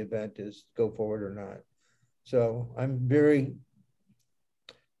not the event is go forward or not. So I'm very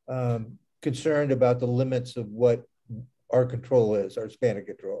concerned about the limits of what our control is, our span of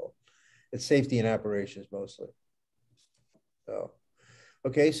control. It's safety and operations mostly. So,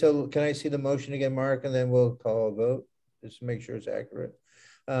 okay, so can I see the motion again, Mark, and then we'll call a vote, just to make sure it's accurate.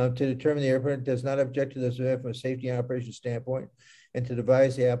 To determine the airport does not object to this event from a safety and operations standpoint, and to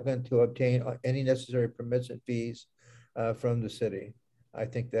advise the applicant to obtain any necessary permits and fees from the city. I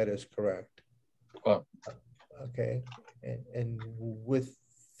think that is correct. Well, okay, and with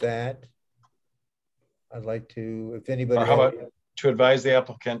that, I'd like to, if anybody. Or how about to advise the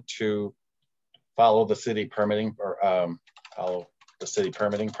applicant to follow the city permitting or follow the city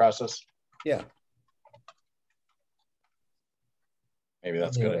permitting process? Yeah. Maybe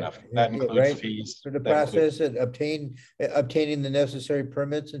that's good enough. That includes right? fees. For the process and obtaining the necessary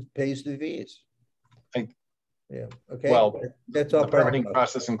permits and pays the fees. Yeah. Okay. Well, that's all. The permitting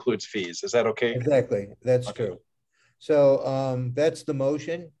process includes fees. Is that okay? Exactly. That's okay. True. So that's the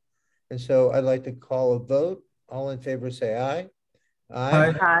motion. And so I'd like to call a vote. All in favor, say aye.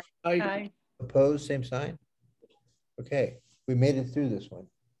 Aye. Aye. Aye. Opposed, same sign. Okay. We made it through this one.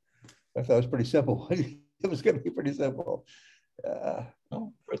 I thought it was pretty simple. It was going to be pretty simple.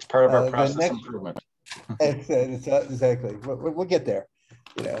 No, it's part of our process improvement. Exactly. We'll get there.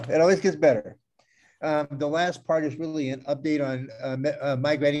 You know, it always gets better. The last part is really an update on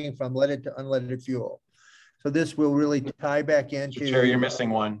migrating from leaded to unleaded fuel. So this will really tie back into. Chair, you're missing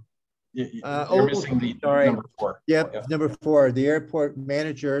one. You're missing the number 4. Yep, yeah. Number 4, the airport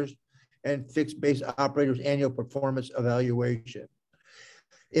managers and fixed base operators annual performance evaluation.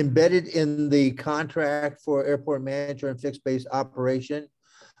 Embedded in the contract for airport manager and fixed base operation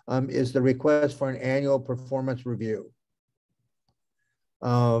is the request for an annual performance review,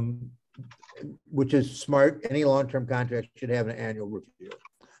 which is smart. Any long-term contract should have an annual review.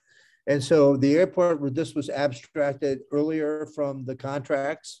 And so the airport, this was abstracted earlier from the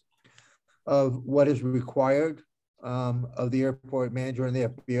contracts of what is required of the airport manager and the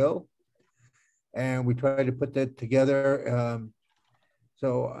FBO. And we tried to put that together.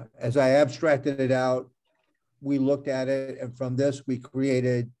 So as I abstracted it out, we looked at it, and from this, we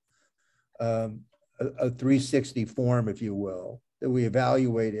created a 360 form, if you will, that we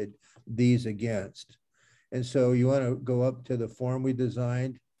evaluated these against. And so you want to go up to the form we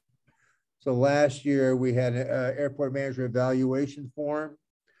designed. So last year, we had an airport manager evaluation form.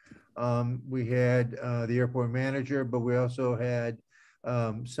 We had the airport manager, but we also had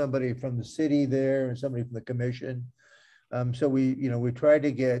somebody from the city there and somebody from the commission. So we tried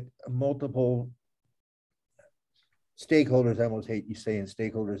to get multiple stakeholders. I almost hate you saying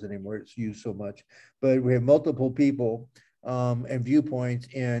stakeholders anymore. It's used so much, but we have multiple people and viewpoints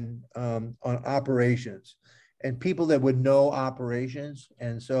on operations and people that would know operations.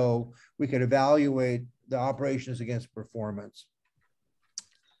 And so we could evaluate the operations against performance.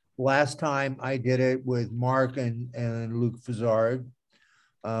 Last time I did it with Mark and Luke Fazard,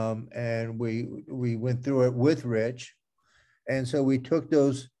 and we went through it with Rich. And so we took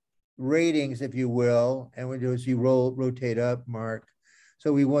those ratings, if you will, and we do is you rotate up, Mark.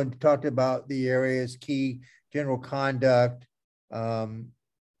 So we talked about the areas, key general conduct,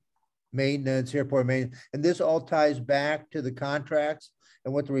 maintenance, airport maintenance, and this all ties back to the contracts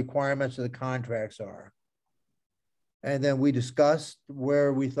and what the requirements of the contracts are. And then we discussed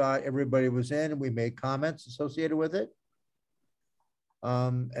where we thought everybody was in, and we made comments associated with it.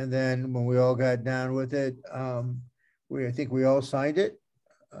 And then when we all got down with it, I think we all signed it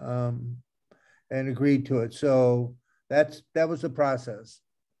and agreed to it. So that was the process.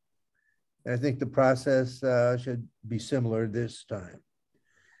 And I think the process should be similar this time.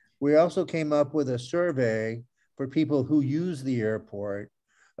 We also came up with a survey for people who use the airport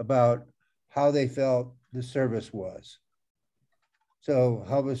about how they felt the service was. So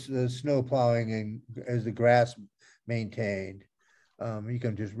how was the snow plowing and as the grass maintained? You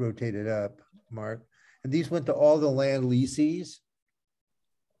can just rotate it up, Mark. And these went to all the land leases,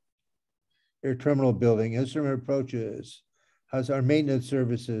 air terminal building, instrument approaches, How's our maintenance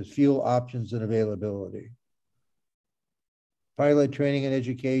services, fuel options and availability? Pilot training and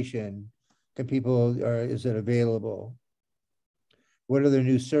education. Can people, is it available? What other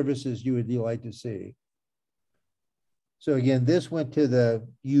new services you would like to see? So again, this went to the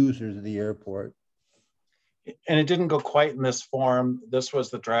users of the airport. And it didn't go quite in this form. This was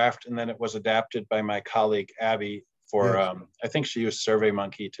the draft, and then it was adapted by my colleague, Abby, for, Yes. I think she used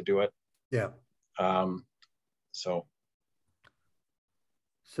SurveyMonkey to do it. Yeah. So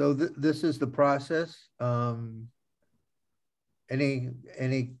This is the process.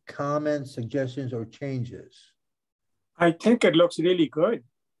 Any comments, suggestions, or changes? I think it looks really good,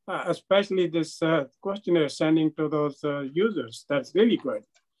 especially this questionnaire sending to those users. That's really good.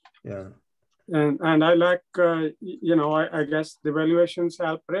 Yeah. And I like, you know, I guess the evaluations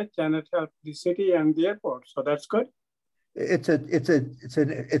help Rich and it helped the city and the airport. So that's good. It's a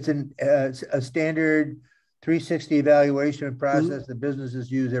standard 360 evaluation process that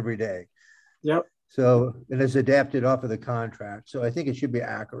businesses use every day. Yep. So, and it's adapted off of the contract. So I think it should be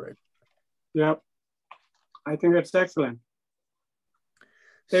accurate. Yep. I think it's excellent.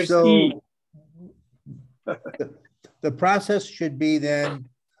 There's so the process should be then,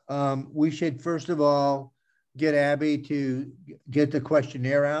 we should first of all get Abby to get the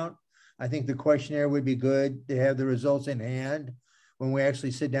questionnaire out. I think the questionnaire would be good to have the results in hand when we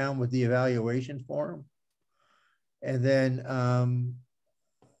actually sit down with the evaluation form. And then,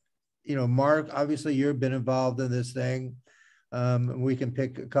 you know, Mark, obviously you've been involved in this thing. We can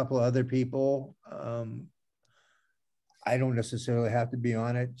pick a couple other people. I don't necessarily have to be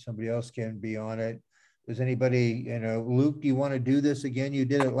on it. Somebody else can be on it. Does anybody, you know, Luke, do you want to do this again? You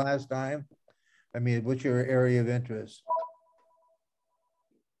did it last time. I mean, what's your area of interest?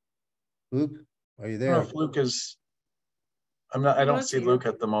 Luke, are you there? I don't know if Luke is, I don't see Luke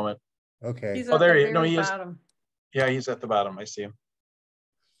at the moment. Okay. He's Oh, there he is. No, he he is. bottom. Yeah, he's at the bottom. I see him.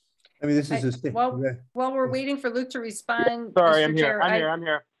 I mean, this is while we're waiting for Luke to respond. Sorry, Mr. I'm here. Chair, I'm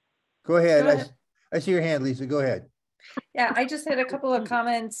here. Go ahead. Go ahead. I see your hand, Lisa. Go ahead. Yeah, I just had a couple of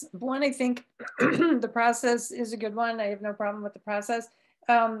comments. One, I think the process is a good one. I have no problem with the process.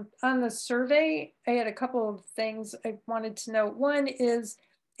 On the survey, I had a couple of things I wanted to know. One is,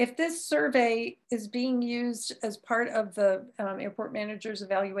 if this survey is being used as part of the airport manager's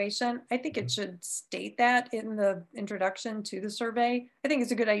evaluation, I think it should state that in the introduction to the survey. I think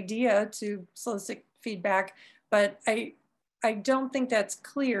it's a good idea to solicit feedback, but I don't think that's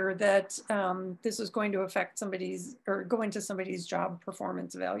clear that this is going to affect somebody's or go into somebody's job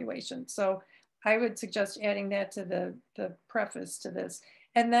performance evaluation. So I would suggest adding that to the preface to this.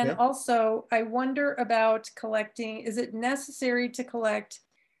 And then also, I wonder about collecting, is it necessary to collect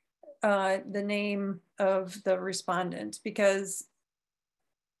the name of the respondent? Because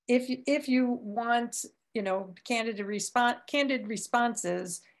if you want, you know, candid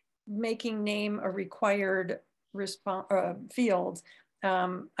responses, making name a required field,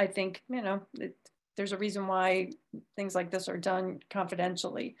 I think, you know, there's a reason why things like this are done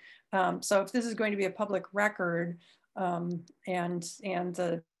confidentially. So if this is going to be a public record and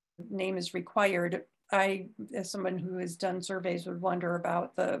the name is required, I, as someone who has done surveys, would wonder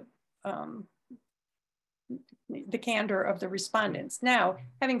about the candor of the respondents. Now,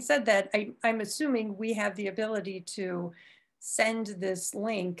 having said that, I'm assuming we have the ability to send this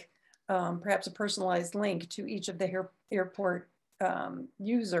link, perhaps a personalized link, to each of the airport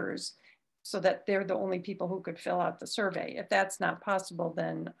users, so that they're the only people who could fill out the survey. If that's not possible,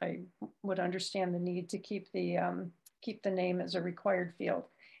 then I would understand the need to keep the name as a required field.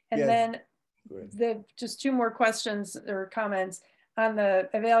 And then just two more questions or comments. On the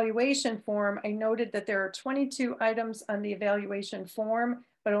evaluation form, I noted that there are 22 items on the evaluation form,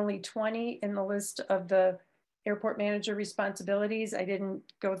 but only 20 in the list of the airport manager responsibilities. I didn't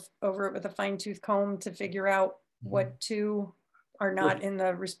go over it with a fine-tooth comb to figure out what two are not in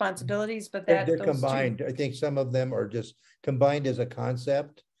the responsibilities, but that they're combined. I think some of them are just combined as a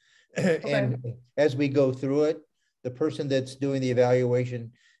concept. And as we go through it, the person that's doing the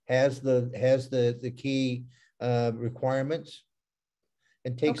evaluation has the key requirements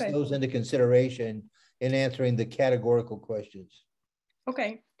and takes those into consideration in answering the categorical questions.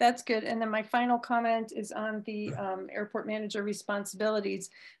 Okay, that's good. And then my final comment is on the airport manager responsibilities,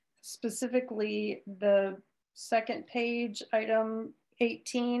 specifically the second page, item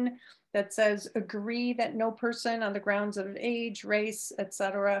 18, that says agree that no person on the grounds of age, race,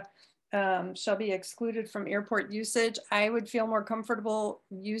 etc., shall be excluded from airport usage. I would feel more comfortable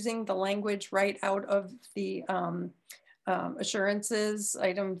using the language right out of the assurances,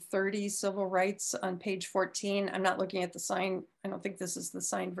 item 30, civil rights, on page 14. I'm not looking at the sign. I don't think this is the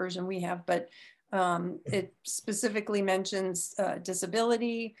signed version we have, but It specifically mentions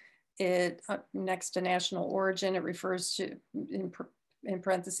disability. It next to national origin, it refers to, in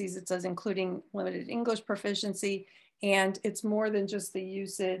parentheses, it says including limited English proficiency. And it's more than just the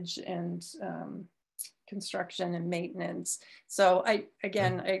usage and construction and maintenance. So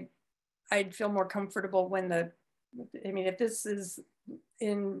I'd feel more comfortable when if this is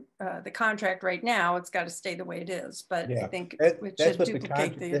in the contract right now, it's got to stay the way it is. But I think it should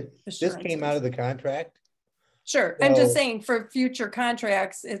duplicate the this came out of the contract. Sure. So, I'm just saying for future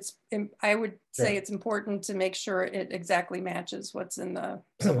contracts, I would say it's important to make sure it exactly matches what's in the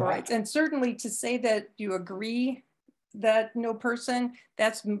civil rights. And certainly to say that you agree that no person,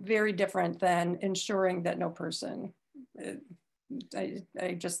 that's very different than ensuring that no person. I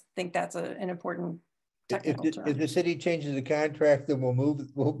just think that's an important technical term. If the city changes the contract, then we'll move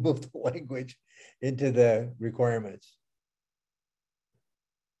the language into the requirements.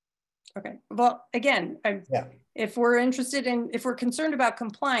 Okay. Well, again, if we're concerned about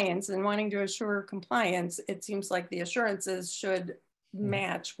compliance and wanting to assure compliance, it seems like the assurances should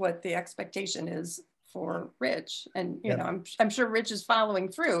match what the expectation is for Rich. And you know, I'm sure Rich is following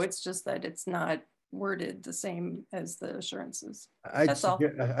through. It's just that it's not worded the same as the assurances. That's all.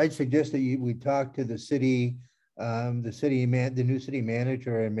 I'd suggest that we talk to the city, the new city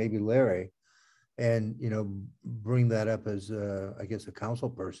manager, and maybe Larry, and bring that up as I guess a council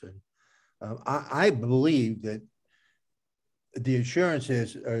person. I believe that the assurance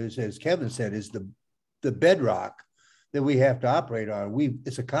is, as Kevin said, is the bedrock that we have to operate on.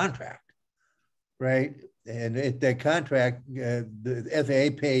 It's a contract, right? And that contract, the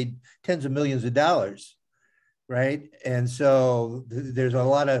FAA paid tens of millions of dollars, right? And so there's a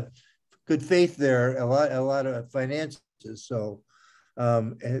lot of good faith there, a lot of finances. So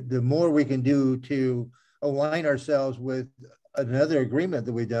the more we can do to align ourselves with another agreement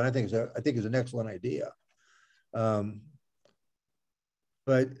that we've done, I think is an excellent idea.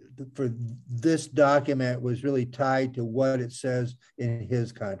 But for this document was really tied to what it says in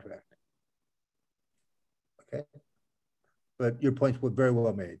his contract. Okay, but your points were very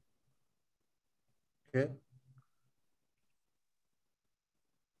well made. Okay.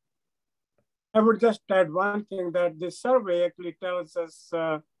 I would just add one thing, that this survey actually tells us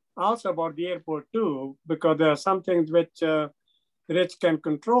also about the airport too, because there are some things which Rich can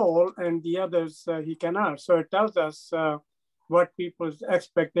control and the others he cannot. So it tells us what people's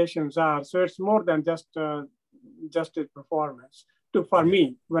expectations are. So it's more than just his performance for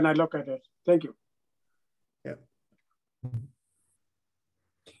me when I look at it. Thank you. Yeah.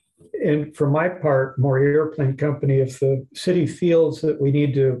 And for my part, more airplane company, if the city feels that we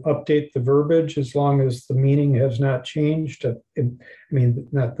need to update the verbiage, as long as the meaning has not changed,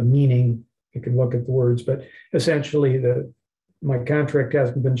 not the meaning, you can look at the words, but essentially my contract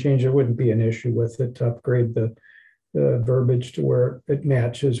hasn't been changed, there wouldn't be an issue with it to upgrade the verbiage to where it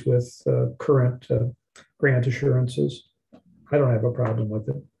matches with current grant assurances. I don't have a problem with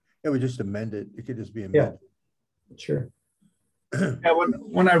it. It would just amend it. It could just be amended. Yeah, sure. Yeah,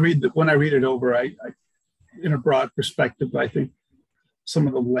 when I read it over, I in a broad perspective, I think some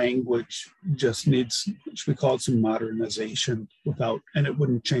of the language just needs, we call it some modernization and it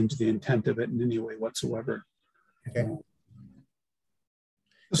wouldn't change the intent of it in any way whatsoever. Okay.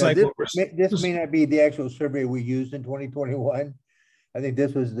 This may not be the actual survey we used in 2021. I think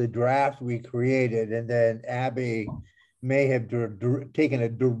this was the draft we created, and then Abby may have taken a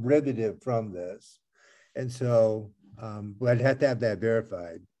derivative from this. And so I'd have to have that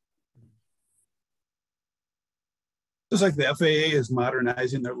verified. Just like the FAA is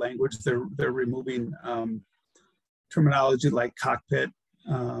modernizing their language, they're removing terminology like cockpit,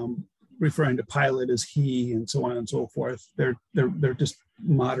 referring to pilot as he, and so on and so forth. They're just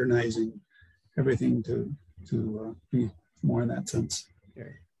modernizing everything to be more in that sense. Okay.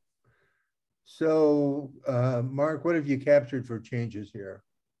 So, Mark, what have you captured for changes here?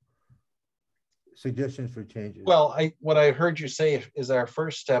 Suggestions for changes? Well, what I heard you say is our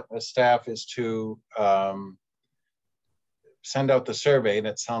first step as staff is to send out the survey, and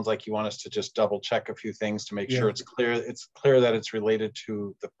it sounds like you want us to just double check a few things to make sure it's clear. It's clear that it's related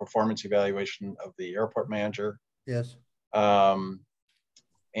to the performance evaluation of the airport manager. Yes.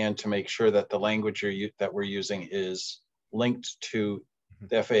 And to make sure that the language that we're using is linked to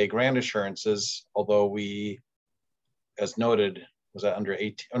the FAA grant assurances, although we, as noted, was that under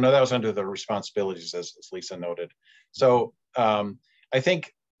 18? Oh, no, that was under the responsibilities, as Lisa noted. So I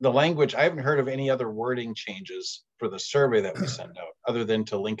think the language, I haven't heard of any other wording changes for the survey that we send out, other than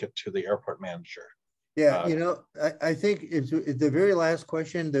to link it to the airport manager. Yeah, I think it's the very last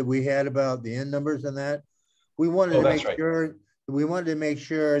question that we had about the end numbers and that, we wanted to make sure. We wanted to make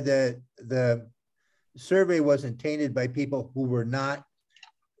sure that the survey wasn't tainted by people who were not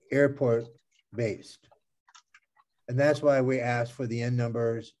airport based. And that's why we asked for the N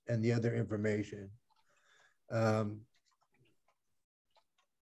numbers and the other information.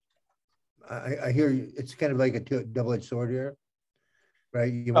 I hear you, it's kind of like a double-edged sword here,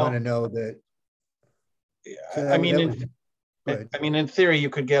 right? You want to know that. So I mean, in theory, you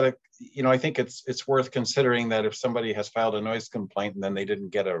could get a, you know, I think it's worth considering that if somebody has filed a noise complaint and then they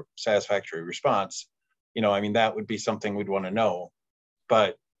didn't get a satisfactory response, you know, I mean, that would be something we'd want to know.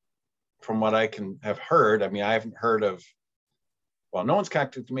 But from what I can have heard, I mean, I haven't heard of, well, no one's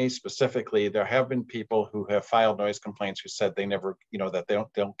contacted me specifically. There have been people who have filed noise complaints who said they never, you know, that they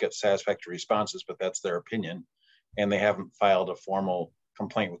don't get satisfactory responses, but that's their opinion. And they haven't filed a formal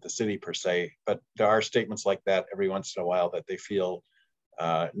complaint with the city per se, but there are statements like that every once in a while that they feel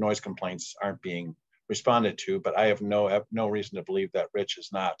noise complaints aren't being responded to. But I have no reason to believe that Rich is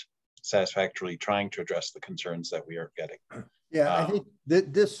not satisfactorily trying to address the concerns that we are getting. Yeah, I think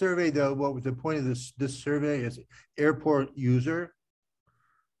that this survey, though, what was the point of this survey is airport user.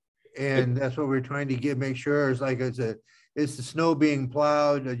 And that's what we're trying to make sure is like, is the snow being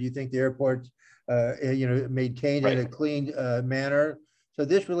plowed? Or do you think the airport's, you know, maintained in a clean manner? So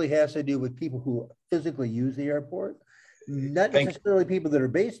this really has to do with people who physically use the airport, not necessarily people that are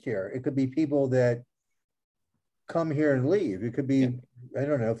based here. It could be people that come here and leave. It could be, I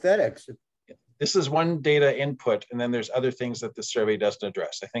don't know, FedEx. This is one data input, and then there's other things that the survey doesn't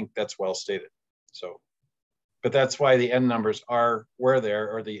address. I think that's well stated. So, but that's why the N numbers were there,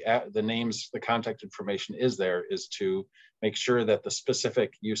 or the names, the contact information is there, is to make sure that the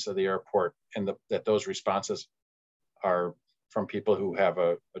specific use of the airport and that those responses are from people who have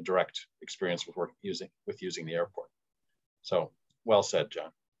a direct experience with using the airport. So well said,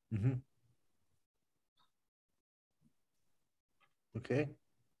 John. Mm-hmm. Okay.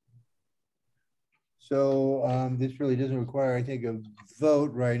 So this really doesn't require, I think, a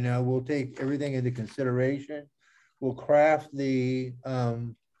vote right now. We'll take everything into consideration. We'll craft the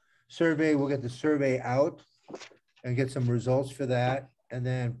survey. We'll get the survey out and get some results for that. And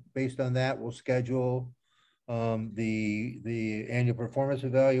then based on that, we'll schedule the annual performance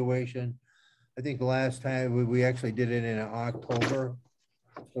evaluation. I think the last time we actually did it in October.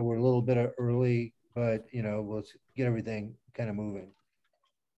 So we're a little bit early, but you know, we'll get everything kind of moving.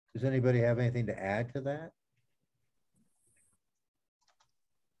 Does anybody have anything to add to that?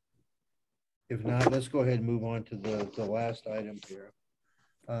 If not, let's go ahead and move on to the last item here.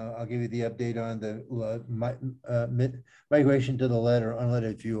 I'll give you the update on the migration to the lead or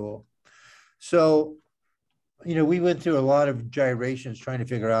unleaded fuel. So, you know, we went through a lot of gyrations trying to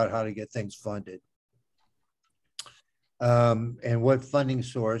figure out how to get things funded. And what funding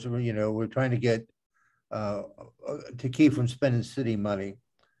source, you know, we're trying to get to keep from spending city money.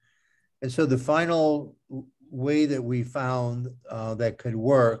 And so the final way that we found that could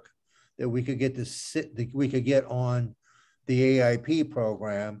work, that we could get on the AIP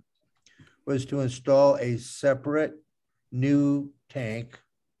program, was to install a separate new tank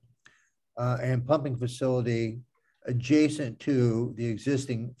and pumping facility adjacent to the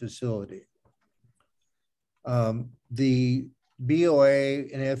existing facility. The BOA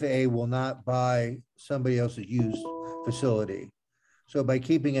and FAA will not buy somebody else's used facility. So by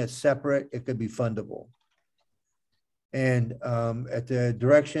keeping it separate, it could be fundable. And at the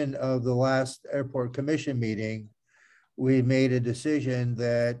direction of the last airport commission meeting, we made a decision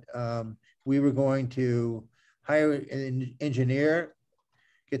that we were going to hire an engineer,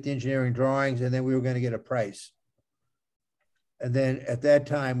 get the engineering drawings, and then we were going to get a price. And then at that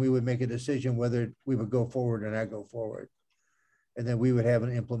time, we would make a decision whether we would go forward or not go forward. And then we would have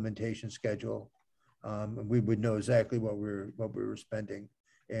an implementation schedule. And we would know exactly what we were spending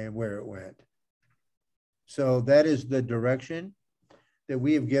and where it went. So that is the direction that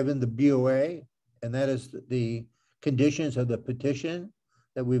we have given the BOA, and that is the conditions of the petition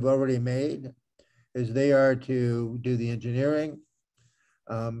that we've already made, is they are to do the engineering,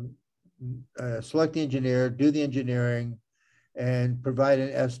 select the engineer, do the engineering, and provide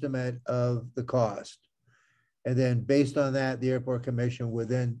an estimate of the cost. And then based on that, the airport commission would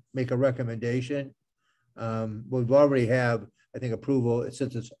then make a recommendation. We've already have, I think, approval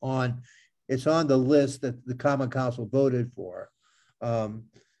since it's on the list that the Common Council voted for.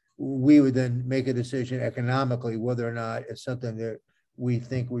 We would then make a decision economically whether or not it's something that we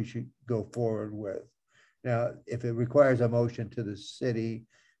think we should go forward with. Now, if it requires a motion to the city,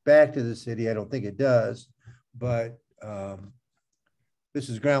 back to the city, I don't think it does, but this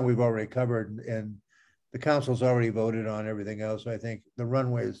is ground we've already covered, and the council's already voted on everything else. So I think the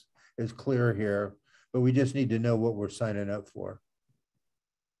runway is clear here, but we just need to know what we're signing up for.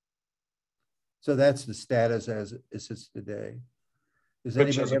 So that's the status as it sits today. Does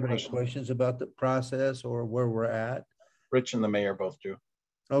Rich anybody has a have any question. questions about the process or where we're at? Rich and the mayor both do.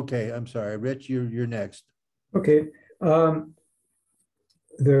 Okay, I'm sorry. Rich, you're next. Okay. The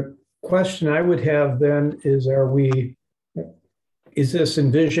question I would have then is, is this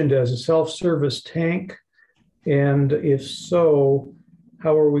envisioned as a self-service tank? And if so,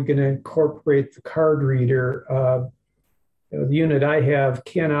 how are we going to incorporate the card reader? The unit I have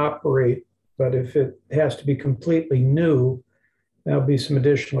can operate, but if it has to be completely new, there'll be some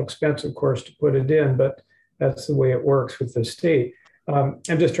additional expense, of course, to put it in, but that's the way it works with the state. I'm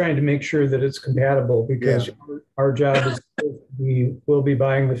just trying to make sure that it's compatible, because our job is we will be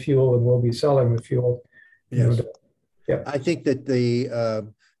buying the fuel and we'll be selling the fuel. Yes. Yeah. I think that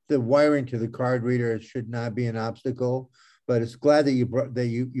the wiring to the card reader should not be an obstacle, but it's glad that you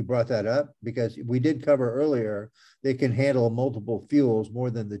brought that up, because we did cover earlier they can handle multiple fuels,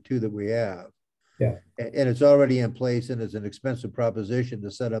 more than the two that we have. Yeah. And it's already in place, and it's an expensive proposition to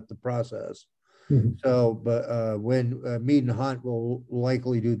set up the process. Mm-hmm. So, but when Mead and Hunt will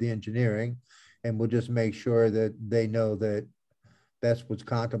likely do the engineering, and we'll just make sure that they know that that's what's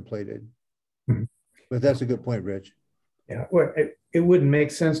contemplated. Mm-hmm. But that's a good point, Rich. Yeah, well, it wouldn't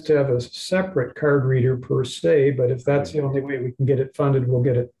make sense to have a separate card reader per se, but if that's the only way we can get it funded, we'll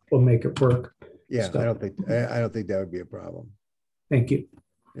make it work. Yeah, so, I don't think that would be a problem. Thank you.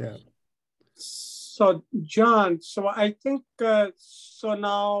 Yeah. So John, so I think so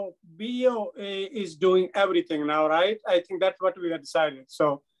now BOA is doing everything now, right? I think that's what we had decided.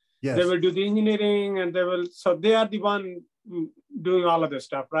 So yes, they will do the engineering, and they are the one doing all of this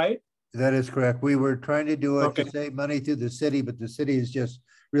stuff, right? That is correct. We were trying to do it to save money through the city, but the city is just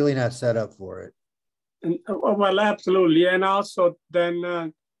really not set up for it. And, well, absolutely. And also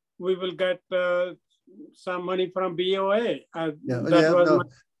then we will get some money from BOA.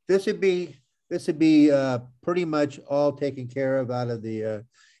 This would be pretty much all taken care of out of the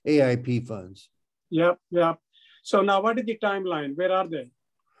AIP funds. Yep. So now what is the timeline? Where are they?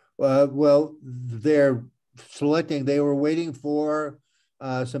 Well, they're selecting. They were waiting for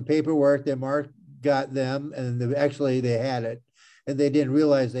some paperwork that Mark got them, and actually they had it, and they didn't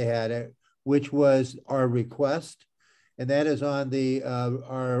realize they had it, which was our request, and that is on the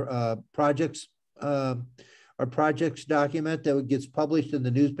our projects document that gets published in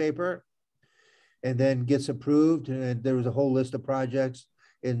the newspaper, and then gets approved. And there was a whole list of projects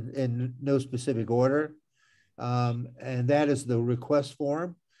in no specific order, and that is the request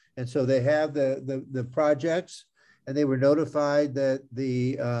form. And so they have the projects. And they were notified that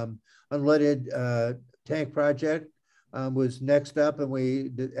the unleaded tank project was next up, and we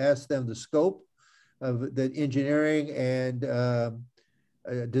asked them the scope of the engineering and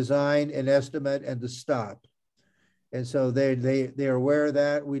design and estimate and the stop. And so they're aware of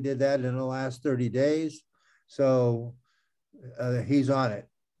that. We did that in the last 30 days. So he's on it.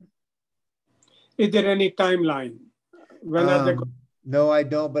 Is there any timeline? When are they no, I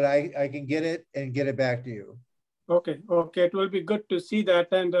don't, but I can get it and get it back to you. Okay. It will be good to see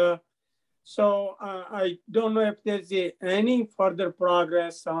that. And so I don't know if there's any further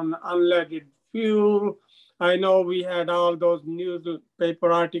progress on unleaded fuel. I know we had all those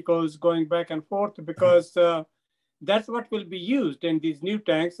newspaper articles going back and forth, because that's what will be used in these new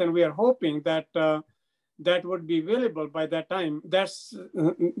tanks. And we are hoping that that would be available by that time. That's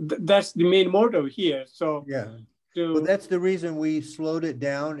the main motto here. So yeah. Well, that's the reason we slowed it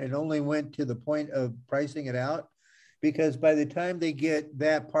down and only went to the point of pricing it out, because by the time they get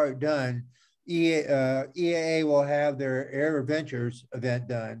that part done, EAA will have their Air Ventures event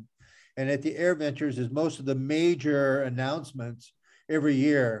done. And at the Air Ventures is most of the major announcements every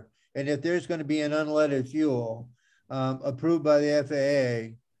year. And if there's going to be an unleaded fuel approved by the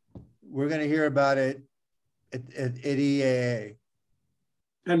FAA, we're going to hear about it at EAA.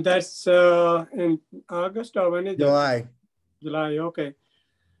 And that's in August, or when is July. That? July, okay.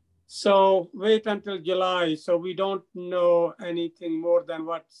 So wait until July. So we don't know anything more than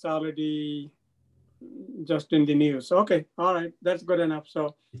what's already just in the news. Okay, all right, that's good enough.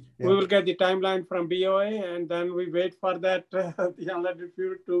 So we will get the timeline from BOA, and then we wait for that the unleaded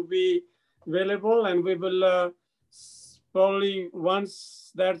fuel to be available, and we will probably,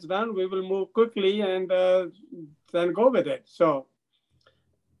 once that's done, we will move quickly and then go with it. So,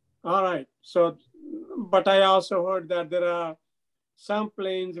 all right. So, but I also heard that there are some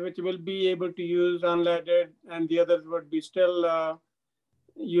planes which will be able to use unleaded, and the others would be still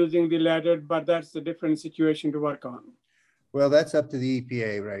using the leaded, but that's a different situation to work on. Well, that's up to the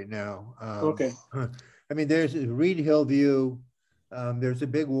EPA right now. Okay. I mean, there's Reed Hillview. There's a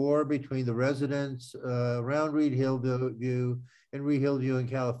big war between the residents around Reed Hillview and Reed Hillview in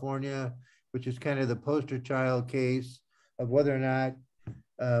California which is kind of the poster child case of whether or not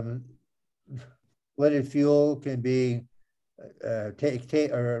leaded fuel can be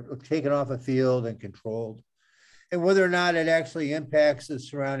taken off a field and controlled, and whether or not it actually impacts the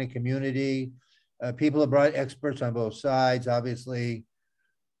surrounding community. People have brought experts on both sides. Obviously,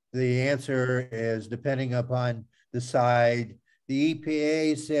 the answer is depending upon the side. The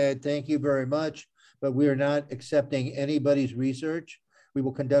EPA said, thank you very much, but we are not accepting anybody's research. We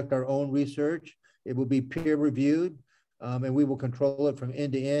will conduct our own research. It will be peer reviewed, and we will control it from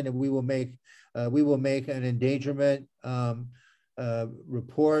end to end, and we will make an endangerment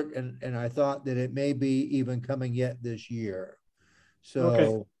report, and I thought that it may be even coming yet this year.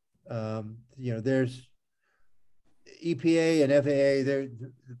 So, you know, there's EPA and FAA,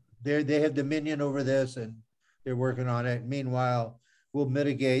 they have dominion over this, and they're working on it. Meanwhile, we'll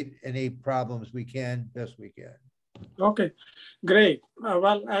mitigate any problems we can, best we can. Okay, great.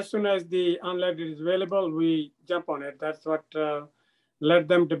 Well, as soon as the unleaded is available, we jump on it. That's what, let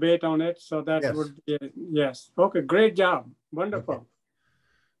them debate on it. So that Yes. would be, yes. Okay, great job. Wonderful.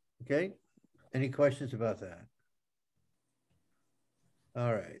 Okay, any questions about that?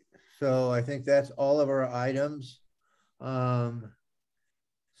 All right, so I think that's all of our items.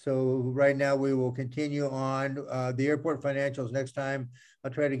 So right now we will continue on the airport financials. Next time,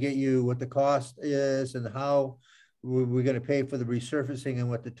 I'll try to get you what the cost is and how we're going to pay for the resurfacing and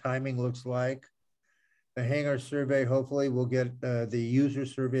what the timing looks like. The hangar survey, hopefully we'll get the user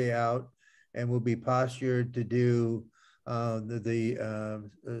survey out, and we'll be postured to do the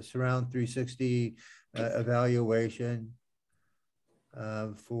surround 360 evaluation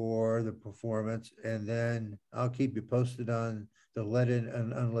for the performance. And then I'll keep you posted on the leaded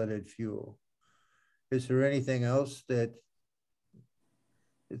and unleaded fuel. Is there anything else that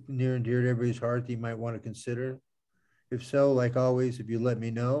is near and dear to everybody's heart that you might want to consider? If so, like always, if you let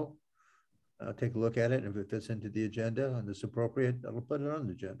me know, I'll take a look at it. And if it fits into the agenda and it's appropriate, I'll put it on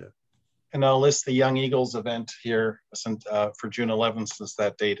the agenda. And I'll list the Young Eagles event here for June 11th, since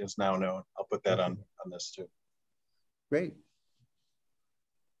that date is now known. I'll put that on this too. Great.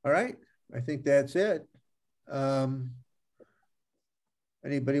 All right, I think that's it.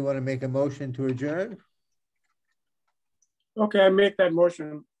 Anybody want to make a motion to adjourn? Okay, I make that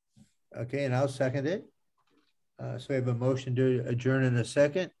motion. Okay, and I'll second it. So we have a motion to adjourn in a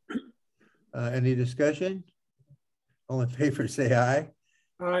second. Any discussion? All in favor, say aye.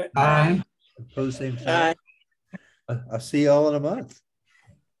 Aye. Aye. Opposed, same sign. I'll see you all in a month.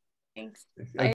 Thanks.